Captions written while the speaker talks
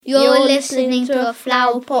You're listening to a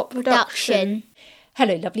Flower Pot production.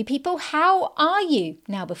 Hello, lovely people. How are you?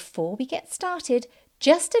 Now, before we get started,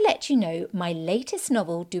 just to let you know, my latest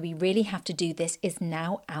novel, Do We Really Have to Do This, is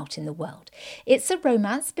now out in the world. It's a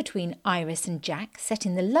romance between Iris and Jack, set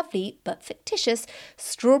in the lovely but fictitious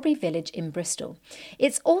Strawberry Village in Bristol.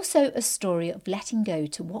 It's also a story of letting go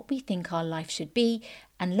to what we think our life should be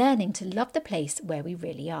and learning to love the place where we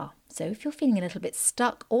really are. So if you're feeling a little bit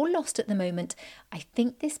stuck or lost at the moment, I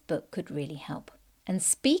think this book could really help. And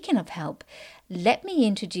speaking of help, let me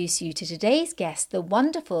introduce you to today's guest, the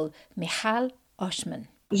wonderful Michal Oshman.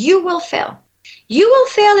 You will fail. You will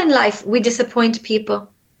fail in life. We disappoint people.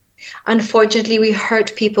 Unfortunately, we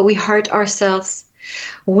hurt people. We hurt ourselves.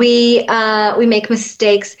 We make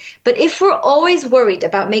mistakes. But if we're always worried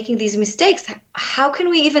about making these mistakes, how can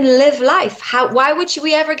we even live life? Why would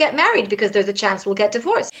we ever get married? Because there's a chance we'll get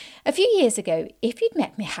divorced. A few years ago, if you'd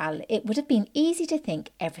met Michal, it would have been easy to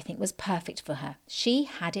think everything was perfect for her. She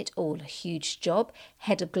had it all: a huge job,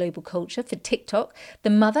 head of global culture for TikTok,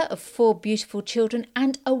 the mother of 4 beautiful children,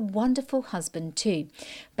 and a wonderful husband too.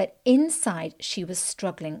 But inside, she was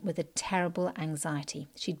struggling with a terrible anxiety.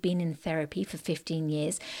 She'd been in therapy for 15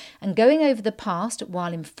 years, and going over the past,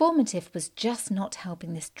 while informative, was just not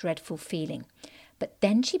helping this dreadful feeling. But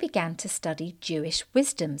then she began to study Jewish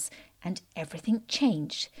wisdoms, and everything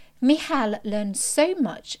changed. Michal learned so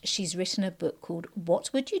much, she's written a book called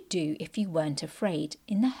What Would You Do If You Weren't Afraid,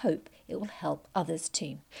 in the hope it will help others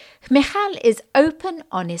too. Michal is open,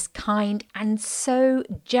 honest, kind, and so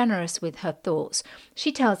generous with her thoughts.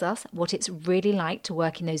 She tells us what it's really like to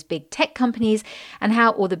work in those big tech companies and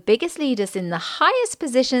how all the biggest leaders in the highest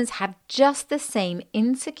positions have just the same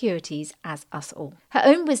insecurities as us all. Her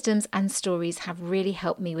own wisdoms and stories have really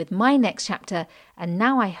helped me with my next chapter, and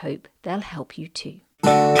now I hope they'll help you too.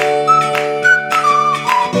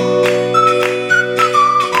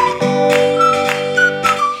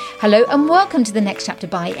 Hello and welcome to The Next Chapter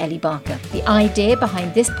by Ellie Barker. The idea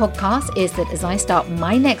behind this podcast is that as I start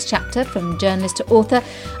my next chapter from journalist to author,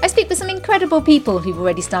 I speak with some incredible people who've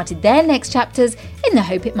already started their next chapters in the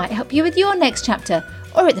hope it might help you with your next chapter,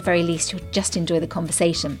 or at the very least you'll just enjoy the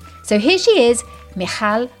conversation. So here she is,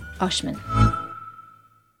 Michal Oshman.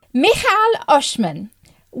 Michal Oshman,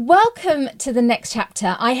 welcome to The Next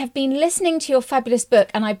Chapter. I have been listening to your fabulous book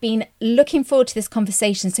and I've been looking forward to this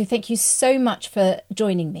conversation. So thank you so much for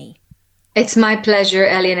joining me. It's my pleasure,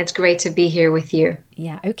 Ellie, and it's great to be here with you.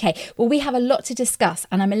 Yeah, okay. Well, we have a lot to discuss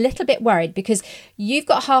and I'm a little bit worried because you've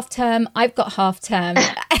got half term, I've got half term.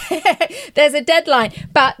 There's a deadline.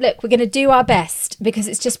 But look, we're going to do our best because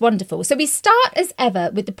it's just wonderful. So we start as ever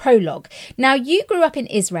with the prologue. Now, you grew up in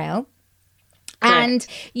Israel. And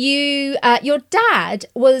you, your dad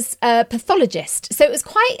was a pathologist. So it was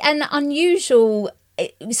quite an unusual,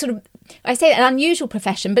 I say an unusual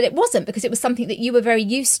profession, but it wasn't, because it was something that you were very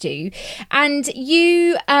used to. And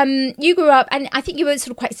you grew up, and I think you were sort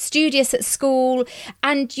of quite studious at school,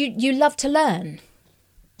 and you loved to learn.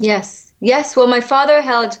 Yes. Well, my father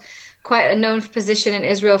held quite a known position in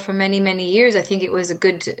Israel for many, many years. I think it was a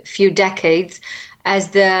good few decades as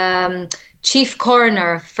the chief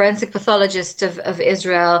coroner, forensic pathologist of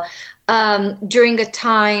Israel, during a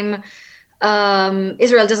time,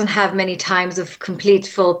 Israel doesn't have many times of complete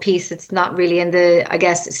full peace. It's not really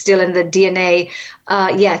it's still in the DNA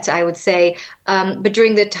yet, I would say. But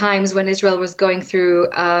during the times when Israel was going through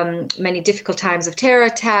many difficult times of terror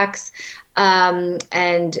attacks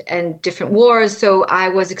and different wars, so I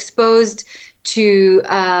was exposed to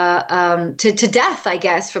death, I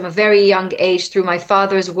guess, from a very young age through my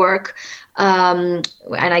father's work. And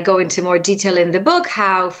I go into more detail in the book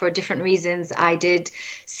how, for different reasons, I did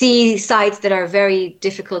see sites that are very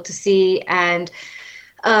difficult to see, and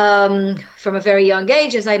from a very young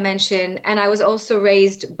age, as I mentioned. And I was also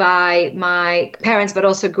raised by my parents, but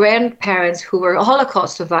also grandparents who were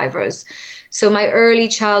Holocaust survivors. So my early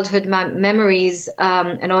childhood memories,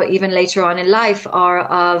 and even later on in life, are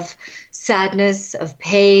of sadness, of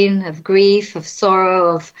pain, of grief, of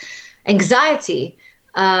sorrow, of anxiety.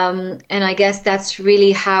 And I guess that's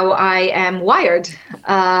really how I am wired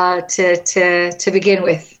to begin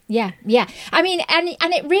with. Yeah. I mean, and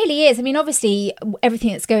it really is. I mean, obviously,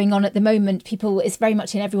 everything that's going on at the moment, people, is very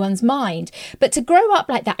much in everyone's mind. But to grow up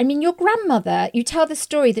like that, I mean, your grandmother, you tell the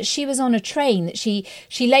story that she was on a train that she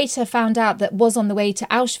later found out that was on the way to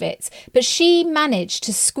Auschwitz, but she managed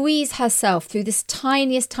to squeeze herself through this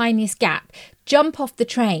tiniest gap, jump off the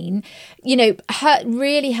train,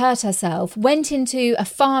 really hurt herself, went into a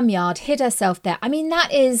farmyard, hid herself there. I mean,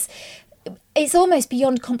 it's almost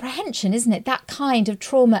beyond comprehension, isn't it? That kind of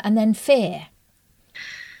trauma and then fear.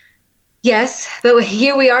 Yes, but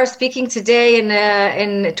here we are speaking today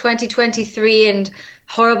in 2023, and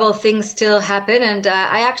horrible things still happen. And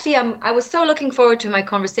I was so looking forward to my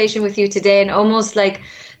conversation with you today, and almost like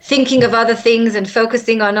thinking of other things and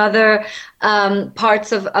focusing on other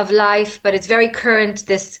parts of life. But it's very current,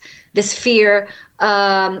 this fear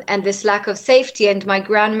and this lack of safety. And my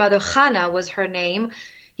grandmother Hannah was her name.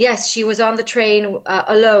 Yes, she was on the train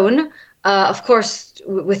alone. Of course,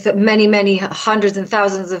 with many, many hundreds and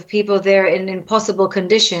thousands of people there in impossible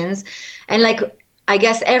conditions. And like, I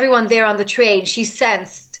guess everyone there on the train, she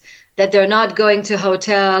sensed that they're not going to a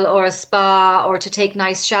hotel or a spa or to take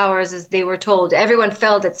nice showers as they were told. Everyone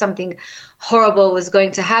felt that something horrible was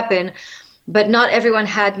going to happen, but not everyone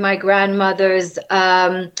had my grandmother's,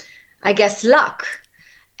 I guess, luck.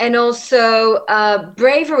 And also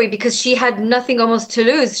bravery, because she had nothing almost to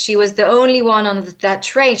lose. She was the only one on that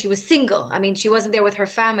train. She was single. I mean, she wasn't there with her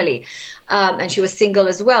family. And she was single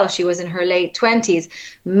as well. She was in her late 20s.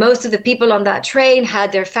 Most of the people on that train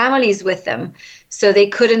had their families with them. So they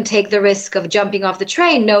couldn't take the risk of jumping off the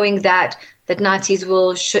train knowing that Nazis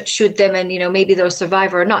will shoot them and, maybe they'll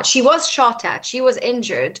survive or not. She was shot at. She was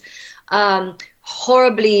injured,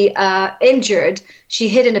 horribly injured. She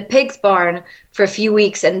hid in a pig's barn for a few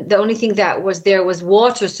weeks, and the only thing that was there was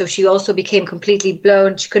water, so she also became completely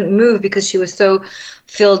blown. She couldn't move because she was so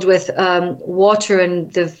filled with water and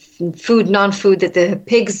the non-food that the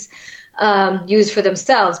pigs use for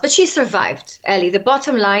themselves. But she survived, Ellie. The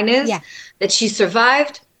bottom line is that she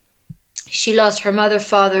survived. She lost her mother,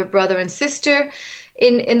 father, brother, and sister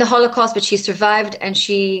in the Holocaust, but she survived, and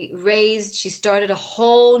she started a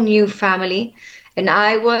whole new family, and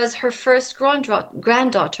I was her first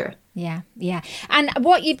granddaughter. Yeah. And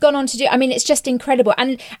what you've gone on to do, I mean, it's just incredible.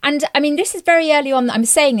 And I mean, this is very early on. I'm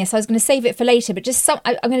saying this, I was going to save it for later, but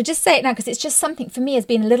I'm going to just say it now because it's just something for me has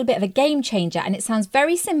been a little bit of a game changer, and it sounds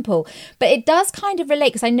very simple, but it does kind of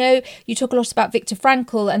relate, because I know you talk a lot about Viktor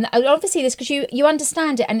Frankl, and obviously this, because you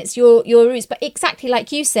understand it and it's your roots, but exactly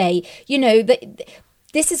like you say, that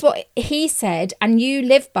this is what he said, and you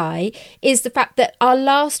live by, is the fact that our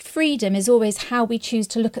last freedom is always how we choose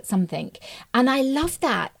to look at something. And I love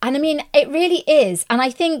that. And I mean, it really is. And I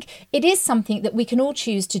think it is something that we can all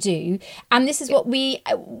choose to do. And this is what we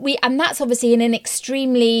and that's obviously in an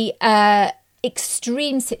extremely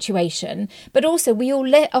extreme situation, but also we all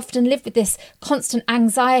often live with this constant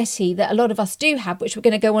anxiety that a lot of us do have, which we're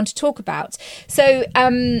going to go on to talk about. So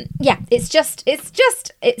it's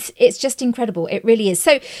just incredible. It really is.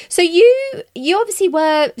 So you obviously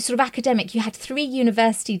were sort of academic. You had 3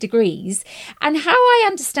 university degrees, and how I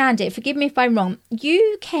understand it, forgive me if I'm wrong,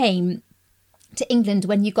 you came to England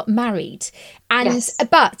when you got married, and yes.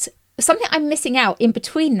 But something I'm missing out in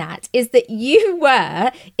between that is that you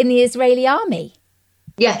were in the Israeli army.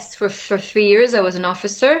 Yes, for 3 years I was an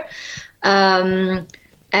officer. Yes,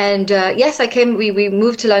 I came. We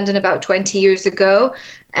moved to London about 20 years ago.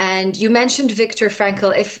 And you mentioned Viktor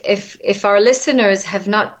Frankl. If our listeners have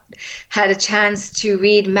not had a chance to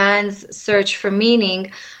read Man's Search for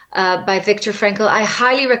Meaning by Viktor Frankl, I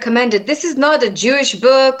highly recommend it. This is not a Jewish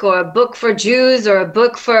book or a book for Jews or a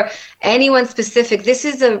book for anyone specific. This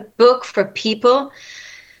is a book for people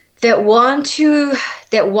that want to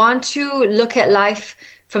look at life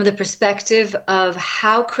from the perspective of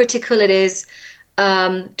how critical it is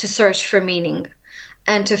to search for meaning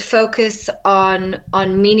and to focus on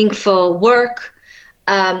meaningful work,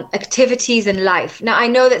 activities in life. Now, I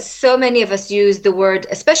know that so many of us use the word,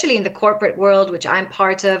 especially in the corporate world, which I'm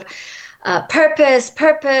part of,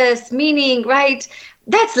 purpose, meaning, right?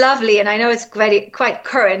 That's lovely. And I know it's quite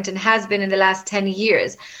current and has been in the last 10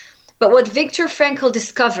 years. But what Viktor Frankl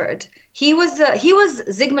discovered, he was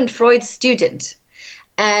Sigmund Freud's student.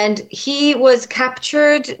 And he was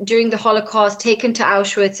captured during the Holocaust, taken to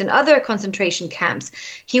Auschwitz and other concentration camps.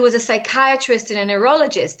 He was a psychiatrist and a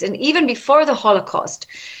neurologist. And even before the Holocaust,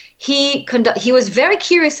 he was very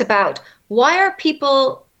curious about, why are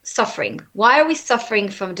people suffering? Why are we suffering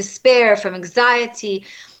from despair, from anxiety,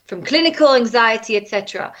 from clinical anxiety,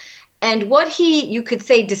 etc.? And what you could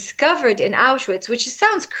say, discovered in Auschwitz, which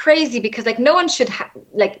sounds crazy because no one should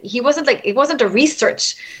it wasn't a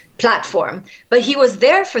research platform, but he was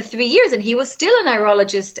there for 3 years and he was still a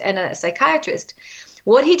neurologist and a psychiatrist.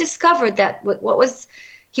 What he discovered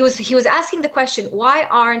he was asking the question, why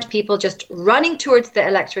aren't people just running towards the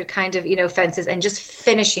electric kind of, fences and just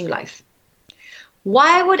finishing life?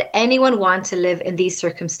 Why would anyone want to live in these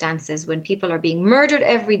circumstances when people are being murdered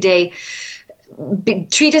every day,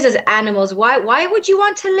 treated as animals? Why would you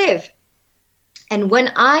want to live? And when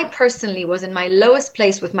I personally was in my lowest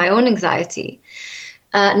place with my own anxiety,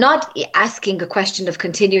 not asking a question of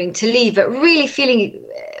continuing to leave, but really feeling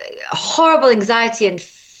horrible anxiety and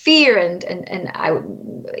fear and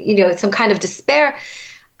I, some kind of despair,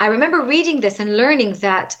 I remember reading this and learning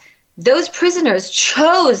that those prisoners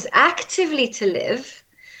chose actively to live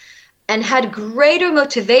and had greater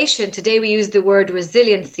motivation, today we use the word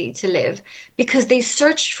resiliency, to live, because they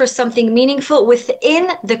searched for something meaningful within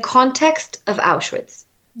the context of Auschwitz.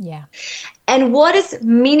 Yeah. And what is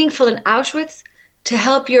meaningful in Auschwitz? To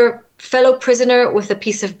help your fellow prisoner with a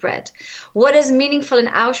piece of bread. What is meaningful in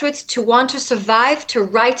Auschwitz? To want to survive, to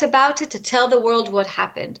write about it, to tell the world what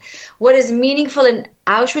happened. What is meaningful in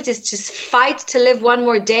Auschwitz is to fight to live one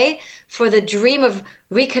more day for the dream of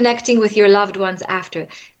reconnecting with your loved ones after.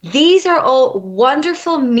 These are all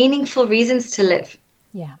wonderful, meaningful reasons to live.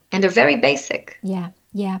 Yeah. And they're very basic. Yeah.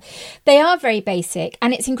 Yeah, they are very basic,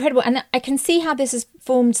 and it's incredible. And I can see how this has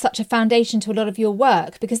formed such a foundation to a lot of your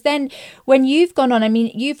work, because then when you've gone on, I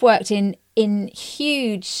mean, you've worked in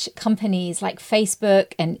huge companies like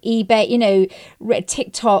Facebook and eBay,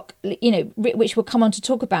 TikTok, which we'll come on to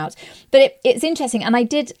talk about. But it's interesting. And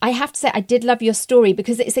I have to say, I did love your story,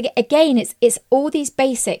 because it's all these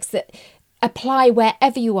basics that apply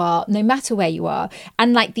wherever you are, no matter where you are.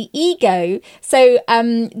 And like the ego, so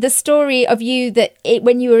the story of you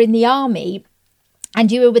when you were in the army and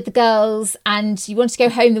you were with the girls and you wanted to go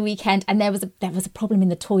home the weekend, and there was a problem in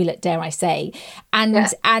the toilet, dare I say, and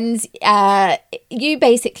you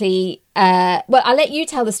basically well, I'll let you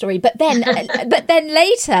tell the story, but then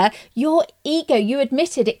later your ego, you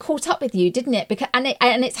admitted it caught up with you, didn't it? Because and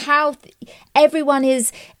it's how everyone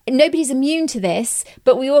is. Nobody's immune to this,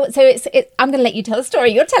 but we all. So I'm going to let you tell the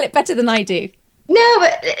story. You'll tell it better than I do. No,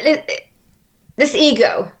 but this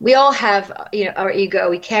ego, we all have, our ego.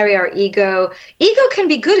 We carry our ego. Ego can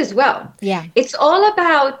be good as well. Yeah. It's all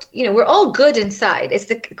about, we're all good inside.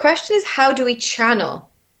 The question is, how do we channel,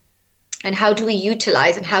 and how do we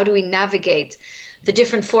utilize, and how do we navigate the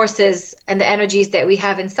different forces and the energies that we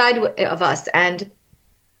have inside of us? And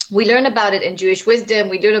we learn about it in Jewish wisdom.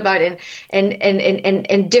 We learn about it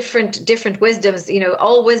in different wisdoms.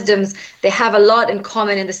 All wisdoms, they have a lot in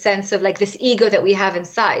common in the sense of like this ego that we have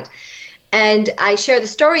inside. And I share the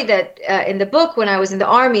story that in the book, when I was in the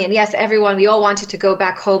army, and yes, we all wanted to go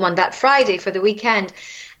back home on that Friday for the weekend.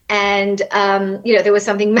 And, there was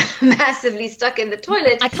something massively stuck in the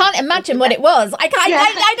toilet. I can't imagine what it was. I don't know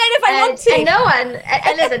if I want to. And no one,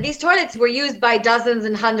 and listen, these toilets were used by dozens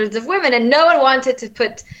and hundreds of women, and no one wanted to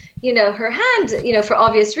put, her hand, for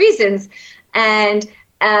obvious reasons. And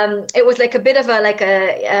it was like a bit of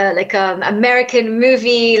a American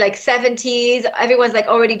movie, like 70s. Everyone's like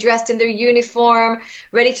already dressed in their uniform,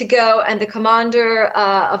 ready to go. And the commander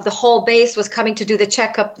of the whole base was coming to do the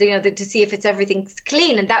checkup, to see if everything's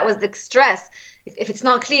clean. And that was the stress. If it's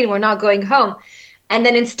not clean, we're not going home. And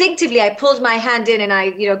then instinctively, I pulled my hand in and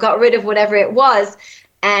I, got rid of whatever it was.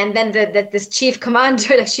 And then this chief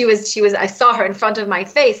commander, she was, I saw her in front of my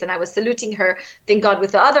face, and I was saluting her, thank God,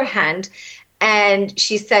 with the other hand. And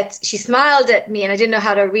she said, she smiled at me, and I didn't know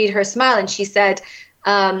how to read her smile. And she said,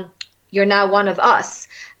 "You're now one of us."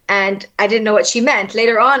 And I didn't know what she meant.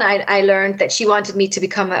 Later on, I learned that she wanted me to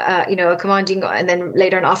become a commanding, and then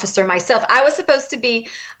later an officer myself. I was supposed to be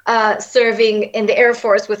serving in the Air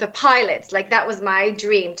Force with the pilots. Like, that was my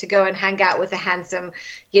dream, to go and hang out with the handsome,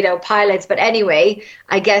 pilots. But anyway,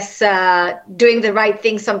 I guess doing the right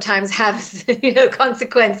thing sometimes has,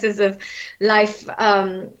 consequences of life,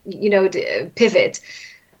 pivot.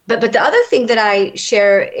 But the other thing that I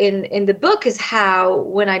share in the book is how,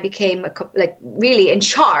 when I became really in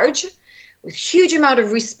charge, with huge amount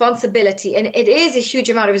of responsibility, and it is a huge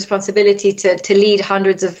amount of responsibility to lead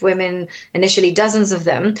hundreds of women, initially dozens of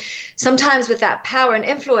them. Sometimes with that power and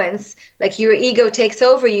influence, like, your ego takes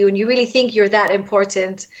over you, and you really think you're that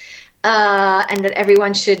important, and that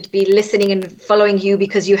everyone should be listening and following you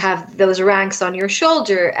because you have those ranks on your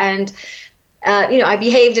shoulder. And I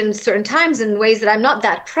behaved in certain times in ways that I'm not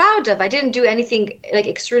that proud of. I didn't do anything like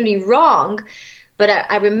extremely wrong, but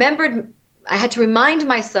I remembered I had to remind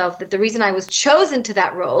myself that the reason I was chosen to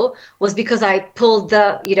that role was because I pulled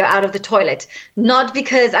out of the toilet, not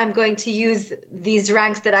because I'm going to use these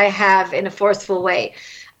ranks that I have in a forceful way.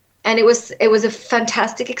 And it was a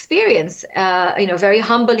fantastic experience, very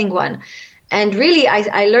humbling one. And really,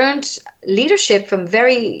 I learned leadership from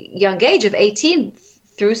very young age of 18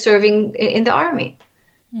 through serving in the army.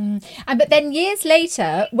 But then years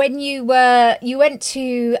later, when you went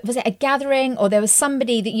to, was it a gathering, or there was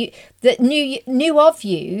somebody that knew of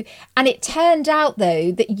you, and it turned out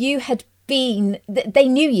though that you had been, they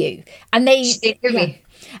knew you, and they knew me.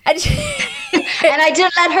 And I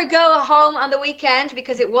didn't let her go home on the weekend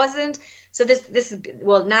because it wasn't So this is,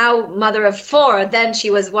 well, now mother of four. Then she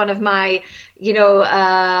was one of my, you know,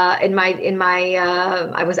 I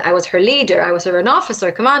was her leader. I was her an officer,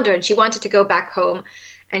 commander, and she wanted to go back home,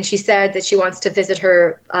 and she said that she wants to visit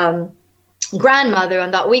her grandmother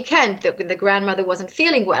on that weekend. The grandmother wasn't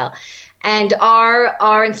feeling well, and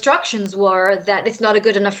our instructions were that it's not a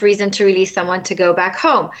good enough reason to release someone to go back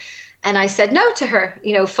home. And I said no to her,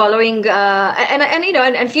 you know, following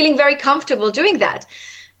and feeling very comfortable doing that.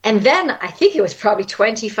 And then I think it was probably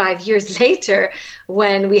 25 years later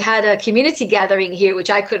when we had a community gathering here, which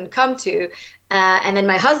I couldn't come to. And then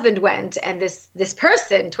my husband went, and this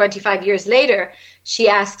person 25 years later, she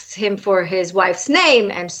asks him for his wife's name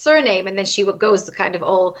and surname. And then she goes kind of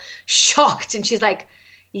all shocked. And she's like,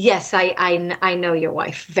 yes, I know your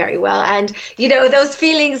wife very well. And, you know, those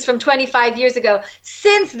feelings from 25 years ago.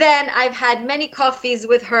 Since then, I've had many coffees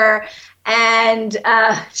with her. And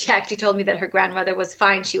she actually told me that her grandmother was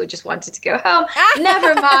fine. She just wanted to go home.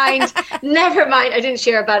 Never mind. Never mind. I didn't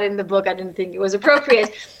share about it in the book. I didn't think it was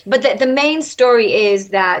appropriate. But the main story is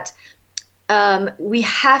that we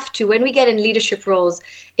have to, when we get in leadership roles,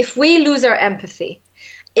 if we lose our empathy,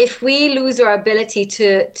 if we lose our ability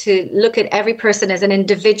to look at every person as an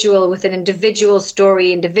individual with an individual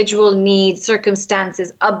story, individual needs,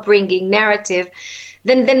 circumstances, upbringing, narrative,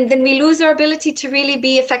 then we lose our ability to really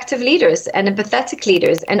be effective leaders and empathetic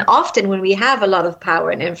leaders. And often when we have a lot of power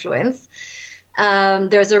and influence,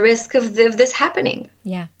 there's a risk of this happening.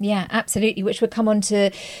 Yeah, absolutely. Which we'll come on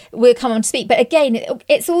to speak. But again,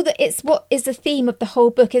 it's what is the theme of the whole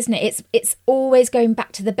book, isn't it? It's always going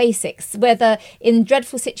back to the basics, whether in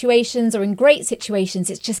dreadful situations or in great situations.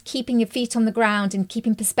 It's just keeping your feet on the ground and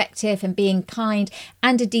keeping perspective and being kind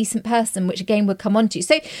and a decent person, which again we'll come on to.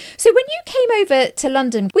 So when you came over to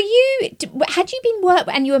London, had you been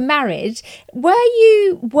and you were married? Were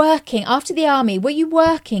you working after the army? Were you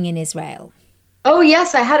working in Israel? Oh,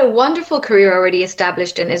 yes, I had a wonderful career already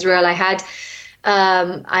established in Israel. I had,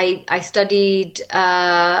 I studied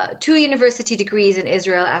 2 university degrees in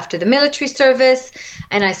Israel after the military service,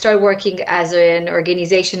 and I started working as an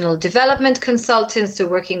organizational development consultant, so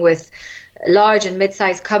working with large and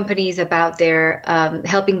mid-sized companies about their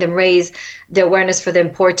helping them raise the awareness for the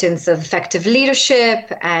importance of effective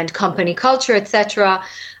leadership and company culture, etc.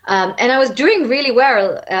 And I was doing really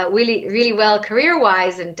well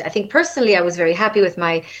career-wise, and I think personally I was very happy with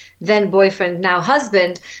my then boyfriend, now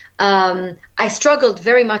husband. I struggled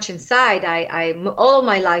very much inside. All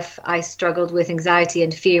my life I struggled with anxiety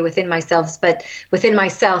and fear within myself, but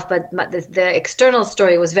the external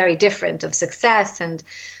story was very different of success and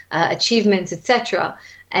achievements, etc.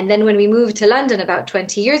 And then when we moved to London about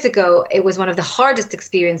 20 years ago, it was one of the hardest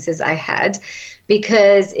experiences I had,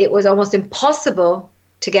 because it was almost impossible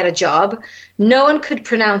to get a job. No one could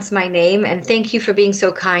pronounce my name, and thank you for being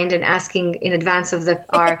so kind and asking in advance of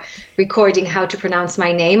our recording how to pronounce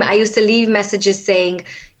my name. I used to leave messages saying,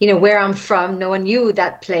 you know, where I'm from. No one knew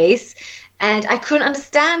that place, and I couldn't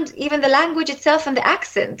understand even the language itself and the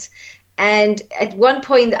accent. And at one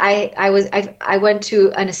point, I went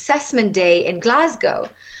to an assessment day in Glasgow,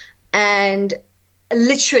 and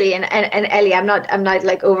literally, and Ellie, I'm not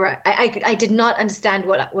like over. I did not understand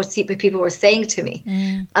what people were saying to me,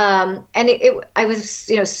 and I was,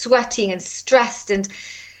 you know, sweating and stressed and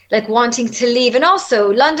like wanting to leave. And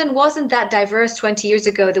also, London wasn't that diverse 20 years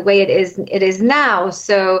ago the way it is now.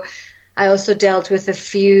 So I also dealt with a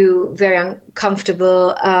few very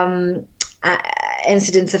uncomfortable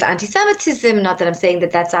incidents of anti-Semitism. Not that I'm saying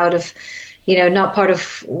that that's out of, you know, not part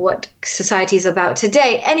of what society is about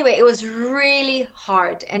today. Anyway, it was really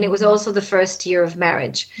hard. And it was also the first year of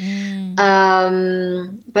marriage.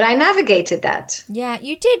 But I navigated that. Yeah,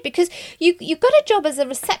 you did, because you got a job as a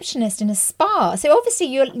receptionist in a spa. So obviously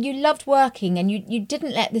you loved working, and you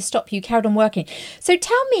didn't let this stop you. You carried on working. So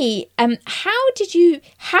tell me, did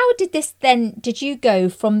you go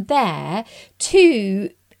from there to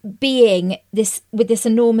being with this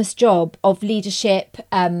enormous job of leadership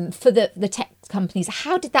for the tech companies?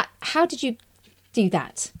 How did you do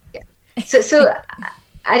that? So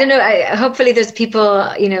I don't know. Hopefully there's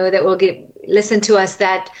people, you know, that will listen to us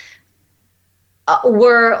that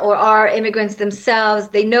were or are immigrants themselves.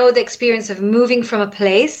 They know the experience of moving from a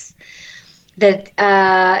place that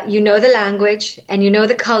you know the language and you know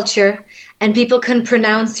the culture, and people can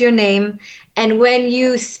pronounce your name. And when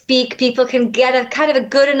you speak, people can get a kind of a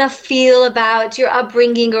good enough feel about your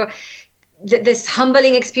upbringing, or this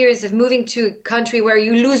humbling experience of moving to a country where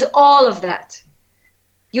you lose all of that.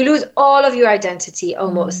 You lose all of your identity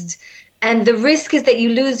almost. And the risk is that you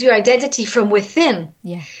lose your identity from within.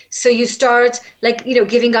 Yeah. So you start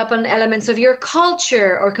giving up on elements of your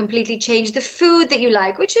culture or completely change the food that you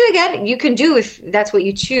like, which again, you can do if that's what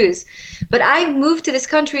you choose. But I moved to this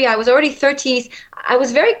country. I was already 30s. I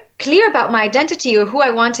was very clear about my identity or who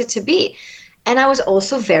I wanted to be. And I was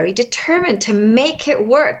also very determined to make it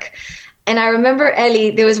work. And I remember,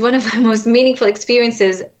 Ellie, there was one of my most meaningful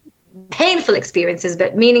experiences, painful experiences,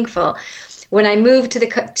 but meaningful, when I moved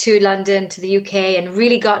to London, to the UK, and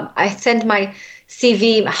really I sent my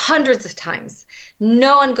CV hundreds of times.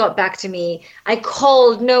 No one got back to me. I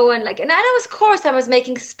called no one, and of course I was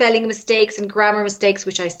making spelling mistakes and grammar mistakes,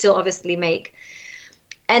 which I still obviously make.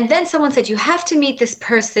 And then someone said, you have to meet this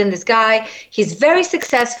person, this guy. He's very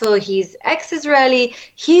successful. He's ex-Israeli.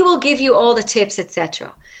 He will give you all the tips,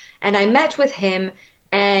 etc. And I met with him,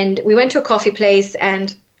 and we went to a coffee place,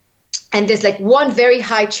 and there's one very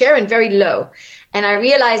high chair and very low. And I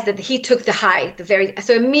realized that he took the high,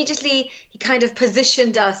 so immediately he kind of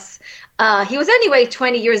positioned us. He was anyway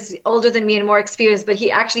 20 years older than me and more experienced, but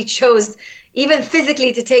he actually chose even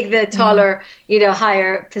physically to take the taller,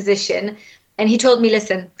 higher position. And he told me,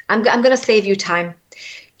 listen, I'm going to save you time.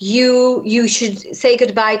 You should say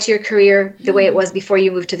goodbye to your career the way it was before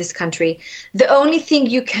you moved to this country. The only thing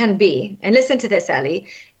you can be, and listen to this, Ellie,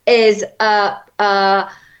 is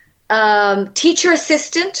teacher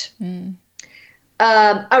assistant,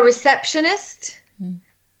 a receptionist,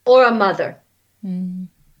 or a mother.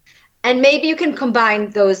 And maybe you can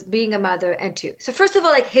combine those, being a mother and two. So first of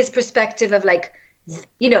all, his perspective of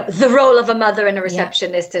the role of a mother and a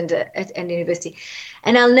receptionist and university.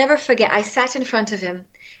 And I'll never forget, I sat in front of him,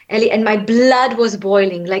 Ellie, and my blood was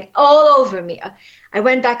boiling all over me. I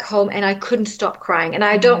went back home and I couldn't stop crying. And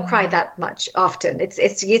I don't cry that much often. It's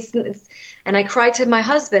and I cried to my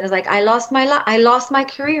husband. It's I lost my life. I lost my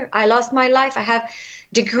career. I lost my life. I have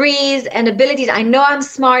degrees and abilities. I know I'm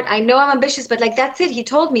smart. I know I'm ambitious, but that's it. He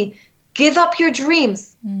told me, give up your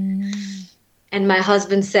dreams. And my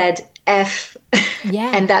husband said, F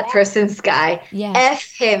and that person's guy.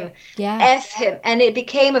 F him. F him. And it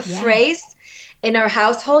became a phrase in our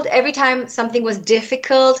household. Every time something was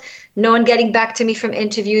difficult, no one getting back to me from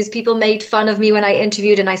interviews, people made fun of me when I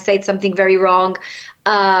interviewed and I said something very wrong,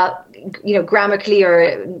 grammatically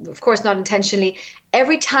or of course not intentionally.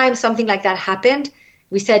 Every time something like that happened,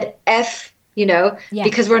 we said F,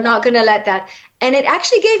 because we're not going to let that. And it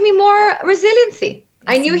actually gave me more resiliency.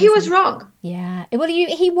 I knew he was wrong. Yeah, well,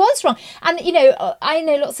 he was wrong. And, I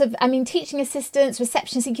know lots of, teaching assistants,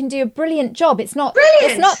 receptionists, you can do a brilliant job. It's not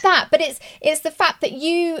that, but it's the fact that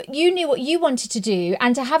you knew what you wanted to do,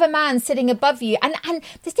 and to have a man sitting above you. And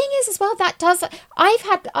the thing is as well,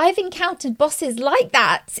 I've encountered bosses like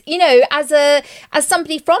that, as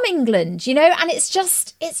somebody from England, and it's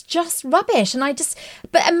just rubbish. And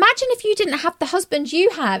but imagine if you didn't have the husband you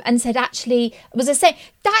have and said, actually, was I saying,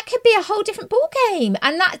 that could be a whole different ball game.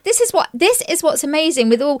 And this is what's amazing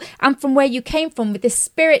with all, and from where you came from, with this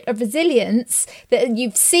spirit of resilience that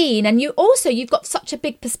you've seen. And you've got such a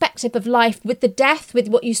big perspective of life with the death, with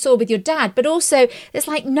what you saw with your dad, but also it's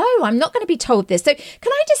no, I'm not going to be told this. So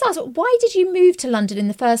can I just ask, why did you move to London in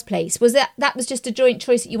the first place? Was that was just a joint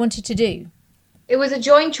choice that you wanted to do? It was a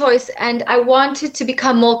joint choice, and I wanted to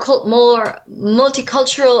become more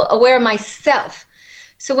multicultural aware myself.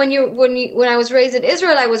 So when I was raised in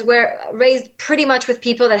Israel, I was raised pretty much with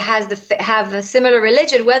people that have a similar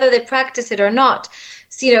religion, whether they practice it or not.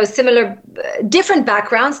 So, similar, different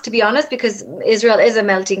backgrounds, to be honest, because Israel is a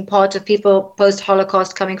melting pot of people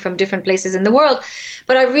post-Holocaust coming from different places in the world.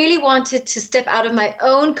 But I really wanted to step out of my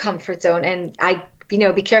own comfort zone, and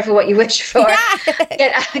be careful what you wish for.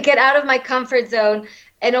 Get out of my comfort zone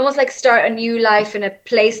and almost start a new life in a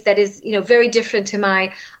place that is, very different to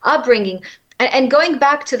my upbringing. And going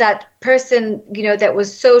back to that person, that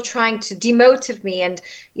was so trying to demotive me. And,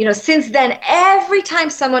 since then, every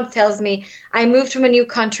time someone tells me I moved from a new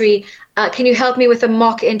country, can you help me with a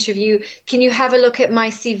mock interview? Can you have a look at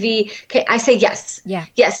my CV? I say yes. Yeah.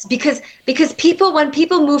 Yes, because when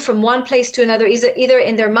people move from one place to another, either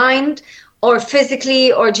in their mind or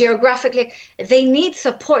physically or geographically, they need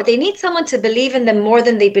support. They need someone to believe in them more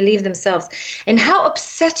than they believe themselves. And how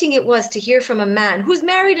upsetting it was to hear from a man who's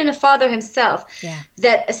married and a father himself,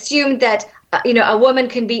 that assumed that a woman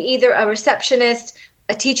can be either a receptionist,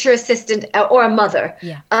 a teacher assistant, or a mother,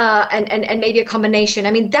 and maybe a combination.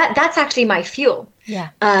 That's actually my fuel.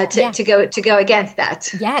 To go against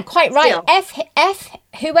that. Yeah, quite right. Still. F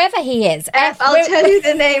whoever he is. I'll tell you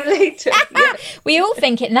the name later. We all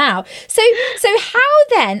think it now. So how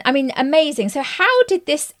then? Amazing. So how did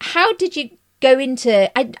go into,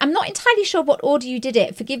 I'm not entirely sure what order you did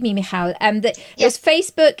it. Forgive me, Michal. That it was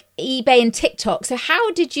Facebook, eBay, and TikTok. So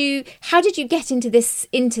how did you get into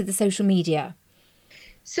the social media?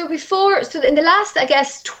 So in the last, I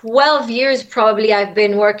guess, 12 years, probably, I've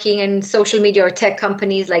been working in social media or tech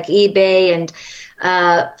companies like eBay and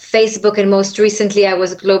Facebook. And most recently, I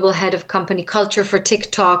was global head of company culture for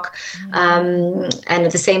TikTok. And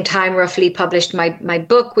at the same time, roughly published my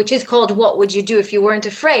book, which is called What Would You Do If You Weren't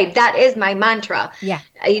Afraid? That is my mantra. Yeah.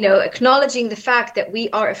 Acknowledging the fact that we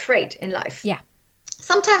are afraid in life. Yeah.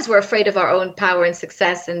 Sometimes we're afraid of our own power and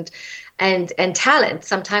success and talent.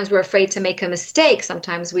 Sometimes we're afraid to make a mistake.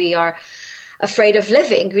 Sometimes we are afraid of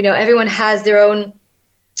living. Everyone has their own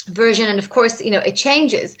version, and of course, it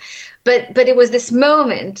changes. But it was this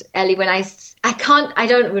moment, Ellie, when I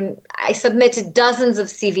submitted dozens of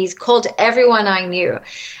CVs, called everyone I knew,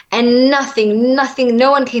 and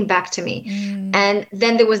no one came back to me. And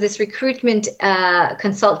then there was this recruitment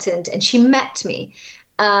consultant, and she met me.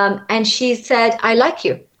 And she said, I like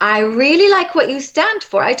you. I really like what you stand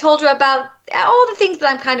for. I told her about all the things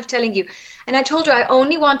that I'm kind of telling you. And I told her I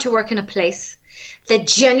only want to work in a place that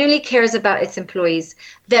genuinely cares about its employees,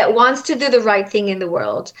 that wants to do the right thing in the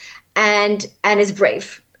world, and is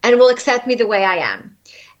brave and will accept me the way I am.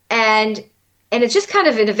 And it's just kind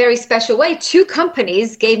of in a very special way. 2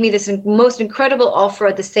 companies gave me this most incredible offer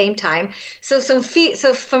at the same time. So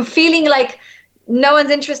from feeling like no one's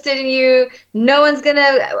interested in you, no one's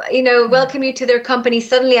gonna, welcome you to their company.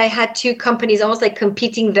 Suddenly I had 2 companies almost like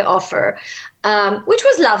competing the offer, which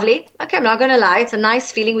was lovely. Okay, I'm not gonna lie. It's a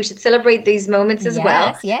nice feeling. We should celebrate these moments as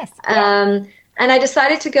well. Yes. And I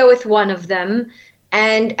decided to go with one of them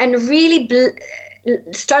and really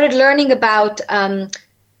started learning about,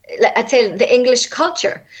 I'd say, the English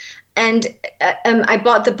culture. And I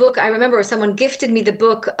bought the book. I remember someone gifted me the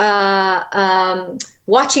book,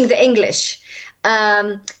 Watching the English.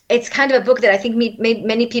 It's kind of a book that I think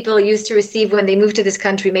many people used to receive when they moved to this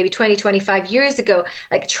country, maybe 20, 25 years ago,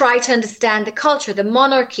 like try to understand the culture, the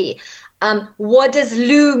monarchy. What does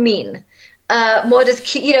Lou mean? What does,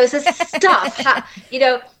 it's this stuff.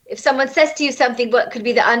 If someone says to you something, what could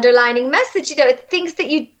be the underlining message? Things that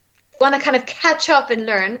you want to kind of catch up and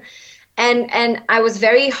learn. And I was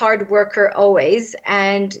very hard worker always.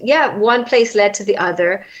 And one place led to the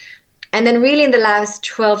other. And then really in the last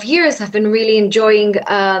 12 years, I've been really enjoying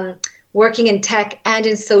working in tech and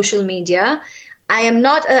in social media. I'm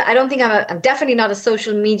definitely not a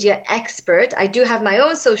social media expert. I do have my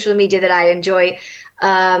own social media that I enjoy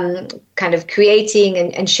kind of creating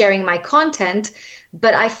and sharing my content.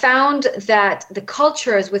 But I found that the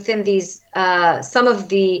cultures within these, some of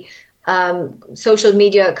the social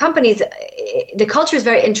media companies, the culture is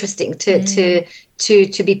very interesting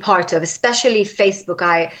to be part of, especially Facebook.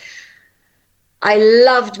 I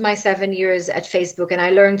loved my 7 years at Facebook, and I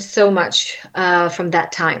learned so much from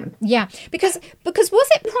that time. Yeah, because was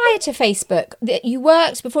it prior to Facebook that you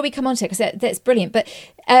worked, before we come on to it, because that's brilliant, but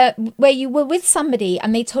where you were with somebody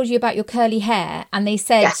and they told you about your curly hair and they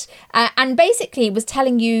said, and basically was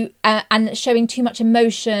telling you and showing too much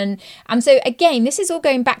emotion. And so again, this is all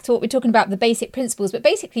going back to what we're talking about, the basic principles, but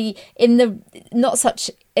basically in the not such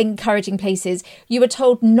encouraging places, you were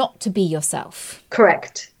told not to be yourself.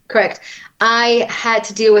 Correct. I had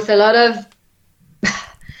to deal with a lot of,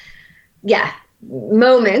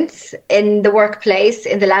 moments in the workplace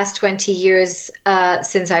in the last 20 years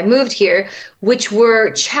since I moved here, which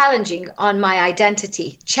were challenging on my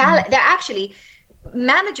identity. They're actually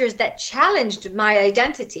managers that challenged my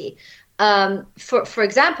identity. For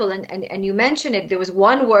example, and you mentioned it, there was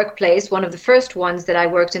one workplace, one of the first ones that I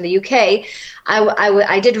worked in the UK.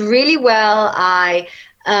 I did really well. I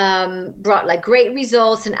brought like great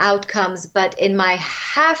results and outcomes, but in my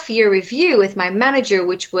half-year review with my manager,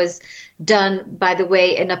 which was done, by the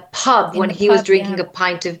way, in a pub when he was drinking a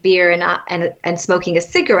pint of beer and smoking a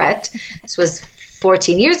cigarette, this was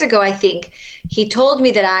 14 years ago, I think, he told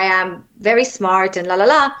me that I am very smart and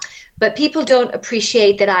but people don't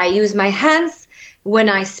appreciate that I use my hands when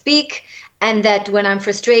I speak, and that when I'm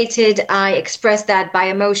frustrated, I express that by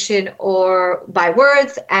emotion or by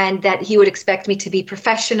words, and that he would expect me to be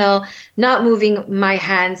professional, not moving my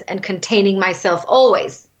hands and containing myself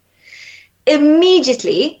always.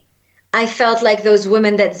 Immediately, I felt like those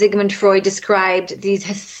women that Sigmund Freud described, these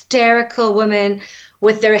hysterical women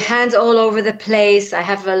with their hands all over the place. I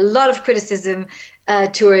have a lot of criticism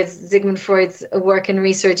towards Sigmund Freud's work and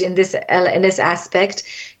research in this aspect.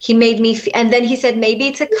 He made me, and then he said, maybe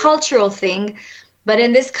it's a cultural thing, but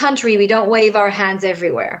in this country, we don't wave our hands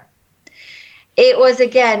everywhere. It was,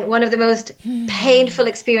 again, one of the most painful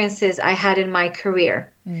experiences I had in my career.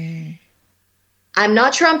 I'm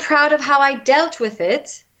not sure I'm proud of how I dealt with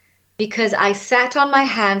it, because I sat on my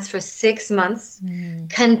hands for 6 months,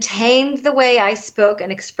 contained the way I spoke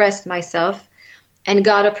and expressed myself, and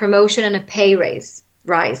got a promotion and a pay rise.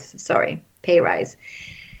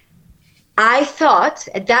 I thought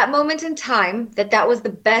at that moment in time that was the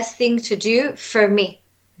best thing to do for me.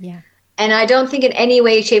 Yeah. And I don't think in any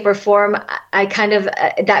way, shape or form, I kind of,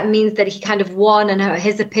 that means that he kind of won and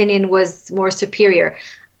his opinion was more superior.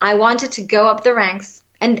 I wanted to go up the ranks.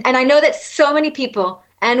 And I know that so many people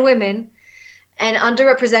and women and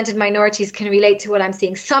underrepresented minorities can relate to what I'm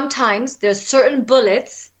seeing. Sometimes there's certain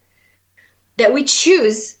bullets that we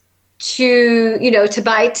choose to, to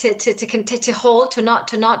bite, to hold, to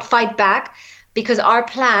not fight back, because our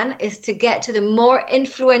plan is to get to the more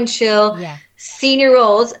influential senior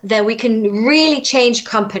roles that we can really change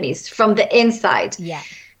companies from the inside. Yeah.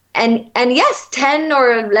 And yes, 10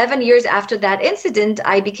 or 11 years after that incident,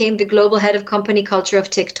 I became the global head of company culture of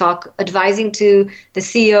TikTok, advising to the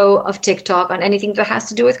CEO of TikTok on anything that has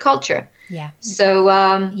to do with culture. Yeah. So,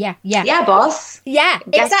 yeah, boss. Yeah,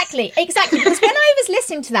 exactly. Because when I was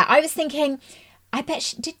listening to that, I was thinking, I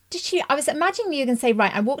bet did she, I was imagining you can say,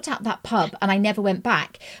 right, I walked out that pub and I never went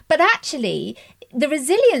back. But actually, the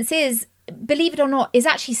resilience is, believe it or not, is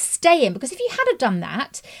actually staying. Because if you had have done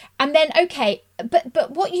that, and then, okay, but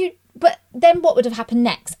then what would have happened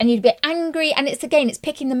next? And you'd be angry, and it's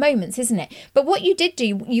picking the moments, isn't it? But what you did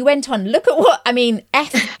do, you went on, look at what,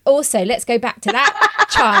 F also, let's go back to that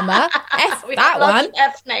charmer, F We that have lots one. of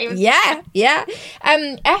F names. Yeah.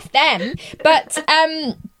 F them.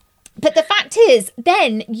 But the fact is,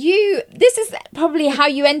 then this is probably how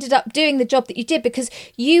you ended up doing the job that you did, because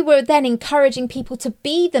you were then encouraging people to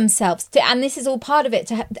be themselves. And this is all part of it,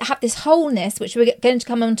 to have this wholeness, which we're going to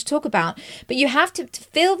come on to talk about. But you have to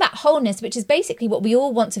feel that wholeness, which is basically what we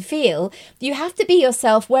all want to feel. You have to be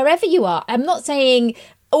yourself wherever you are. I'm not saying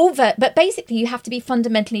overt, but basically you have to be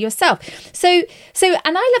fundamentally yourself. So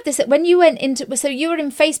and I love this, that when you went into, so you were in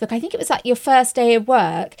Facebook, I think it was like your first day of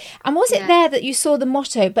work, and was it there that you saw the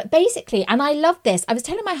motto? But basically, and I love this, I was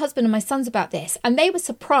telling my husband and my sons about this, and they were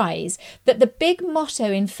surprised that the big motto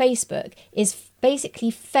in Facebook is basically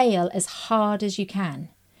fail as hard as you can.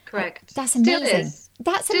 Correct. That's amazing.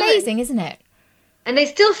 That's amazing, isn't it? And they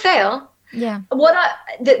still fail. Yeah.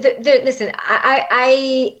 Listen,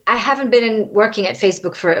 I haven't been working at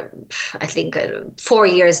Facebook for, I think, 4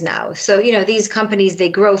 years now. So, these companies, they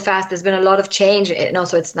grow fast. There's been a lot of change. And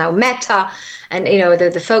also it's now Meta, and,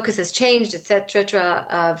 the focus has changed, et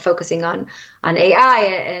cetera, focusing on AI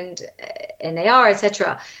and AR, et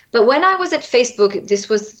cetera. But when I was at Facebook, this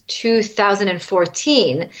was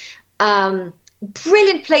 2014,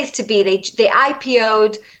 brilliant place to be. They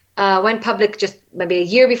IPO'd, went public just maybe a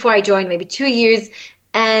year before I joined, maybe 2 years.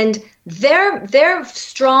 And their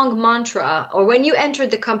strong mantra, or when you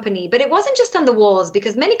entered the company, but it wasn't just on the walls,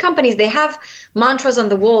 because many companies, they have mantras on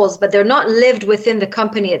the walls, but they're not lived within the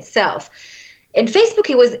company itself. In Facebook,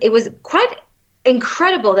 it was quite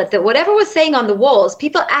incredible that whatever was saying on the walls,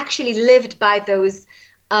 people actually lived by those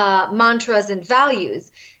mantras and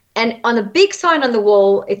values. And on a big sign on the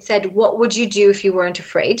wall, it said, "What would you do if you weren't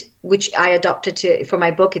afraid?" Which I adopted for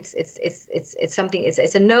my book. It's something.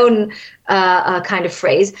 It's a known kind of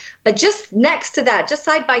phrase. But just next to that, just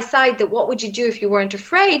side by side, that "What would you do if you weren't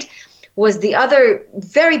afraid?" was the other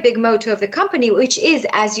very big motto of the company, which is,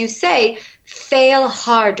 as you say, fail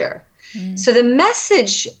harder. So the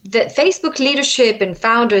message that Facebook leadership and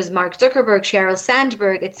founders, Mark Zuckerberg, Sheryl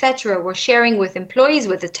Sandberg, etc., were sharing with employees,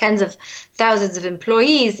 with the tens of thousands of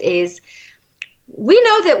employees, is we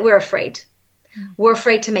know that we're afraid. We're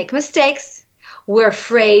afraid to make mistakes. We're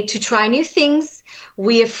afraid to try new things.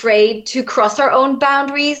 We're afraid to cross our own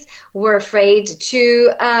boundaries. We're afraid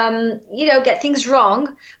to, get things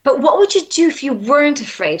wrong. But what would you do if you weren't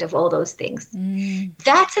afraid of all those things?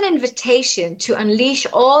 That's an invitation to unleash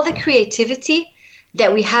all the creativity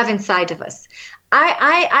that we have inside of us.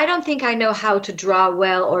 I don't think I know how to draw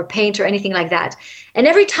well or paint or anything like that. And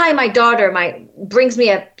every time my daughter brings me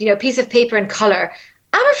a piece of paper and color,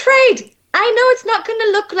 I'm afraid. I know it's not going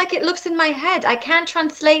to look like it looks in my head. I can't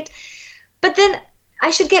translate. But then I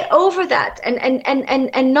should get over that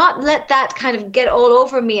and not let that kind of get all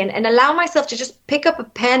over me, and allow myself to just pick up a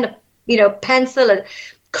pen, pencil, a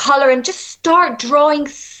color, and just start drawing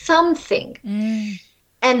something.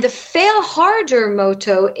 And the fail harder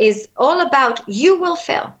motto is all about you will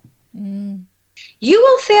fail. You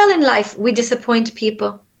will fail in life. We disappoint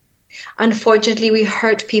people. Unfortunately, we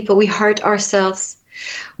hurt people. We hurt ourselves.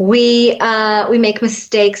 We make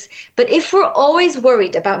mistakes, but if we're always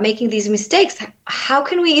worried about making these mistakes, how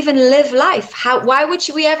can we even live life? Why would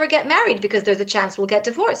we ever get married? Because there's a chance we'll get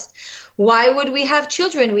divorced. Why would we have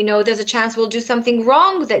children? We know there's a chance we'll do something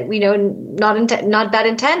wrong that we know not bad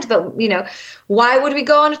intent, but why would we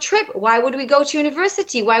go on a trip? Why would we go to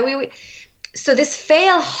university? So this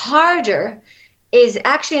fail harder is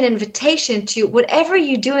actually an invitation to whatever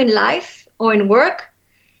you do in life or in work.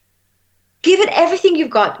 Give it everything you've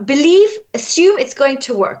got. Assume it's going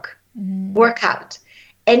to work out.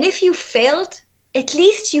 And if you failed, at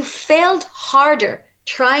least you failed harder,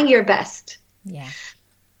 trying your best. Yeah.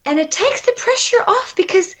 And it takes the pressure off,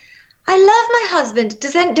 because I love my husband.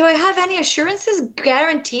 Do I have any assurances,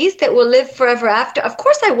 guarantees that we'll live forever after? Of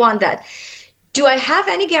course I want that. Do I have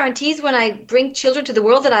any guarantees when I bring children to the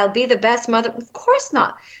world that I'll be the best mother? Of course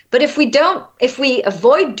not. But if we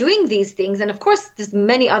avoid doing these things, and of course there's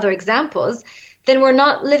many other examples, then we're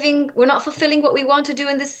not fulfilling what we want to do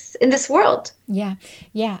in this world. Yeah.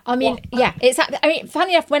 I mean,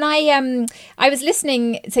 funny enough, when I was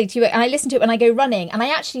listening, say, to you, and I listen to it when I go running, and I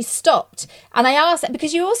actually stopped and I asked,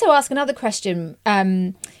 because you also ask another question,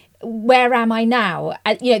 where am I now?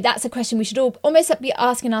 That's a question we should all almost be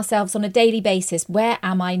asking ourselves on a daily basis. Where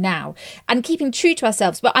am I now? And keeping true to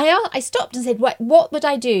ourselves. But I stopped and said, what would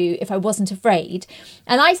I do if I wasn't afraid?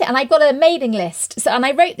 And I said, and I got a mailing list. So, and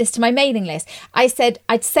I wrote this to my mailing list. I said,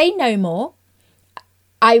 I'd say no more.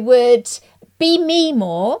 I would be me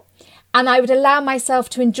more. And I would allow myself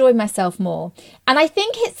to enjoy myself more. And I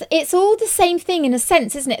think it's all the same thing in a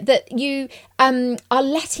sense, isn't it? That you are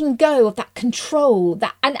letting go of that control.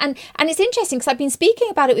 And it's interesting, because I've been speaking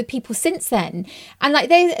about it with people since then. And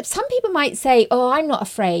some people might say, "Oh, I'm not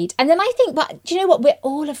afraid." And then I think, but do you know what? We're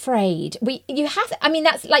all afraid.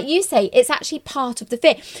 That's like you say, it's actually part of the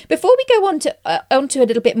fear. Before we go onto a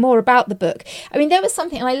little bit more about the book, I mean, there was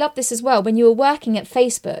something, and I love this as well, when you were working at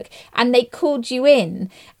Facebook and they called you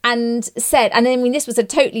in and said, and I mean, this was a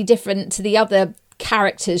totally different to the other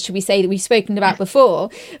characters, should we say, that we've spoken about before,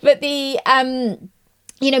 but the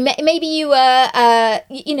maybe you were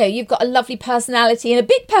you've got a lovely personality and a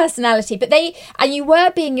big personality, and you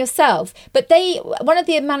were being yourself, but one of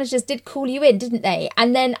the managers did call you in, didn't they?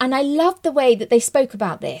 And I loved the way that they spoke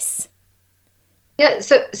about this. Yeah,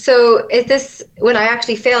 so is this when I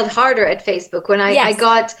actually failed harder at Facebook? When I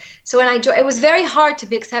joined, it was very hard to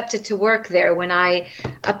be accepted to work there. When I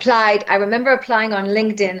applied, I remember applying on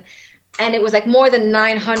LinkedIn, and it was like more than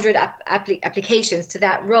 900 applications to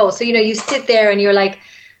that role. So you sit there and you're like,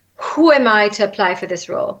 who am I to apply for this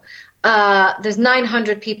role? There's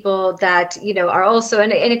 900 people that are also,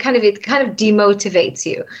 and it kind of demotivates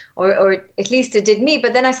you, or at least it did me.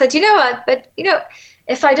 But then I said,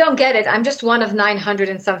 if I don't get it, I'm just one of 900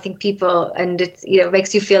 and something people, and it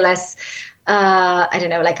makes you feel less,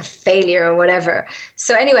 like a failure or whatever.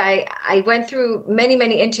 So anyway, I went through many,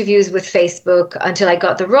 many interviews with Facebook until I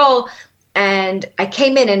got the role, and I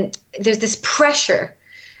came in, and there's this pressure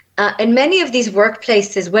in many of these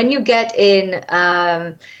workplaces when you get in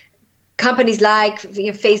companies like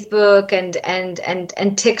Facebook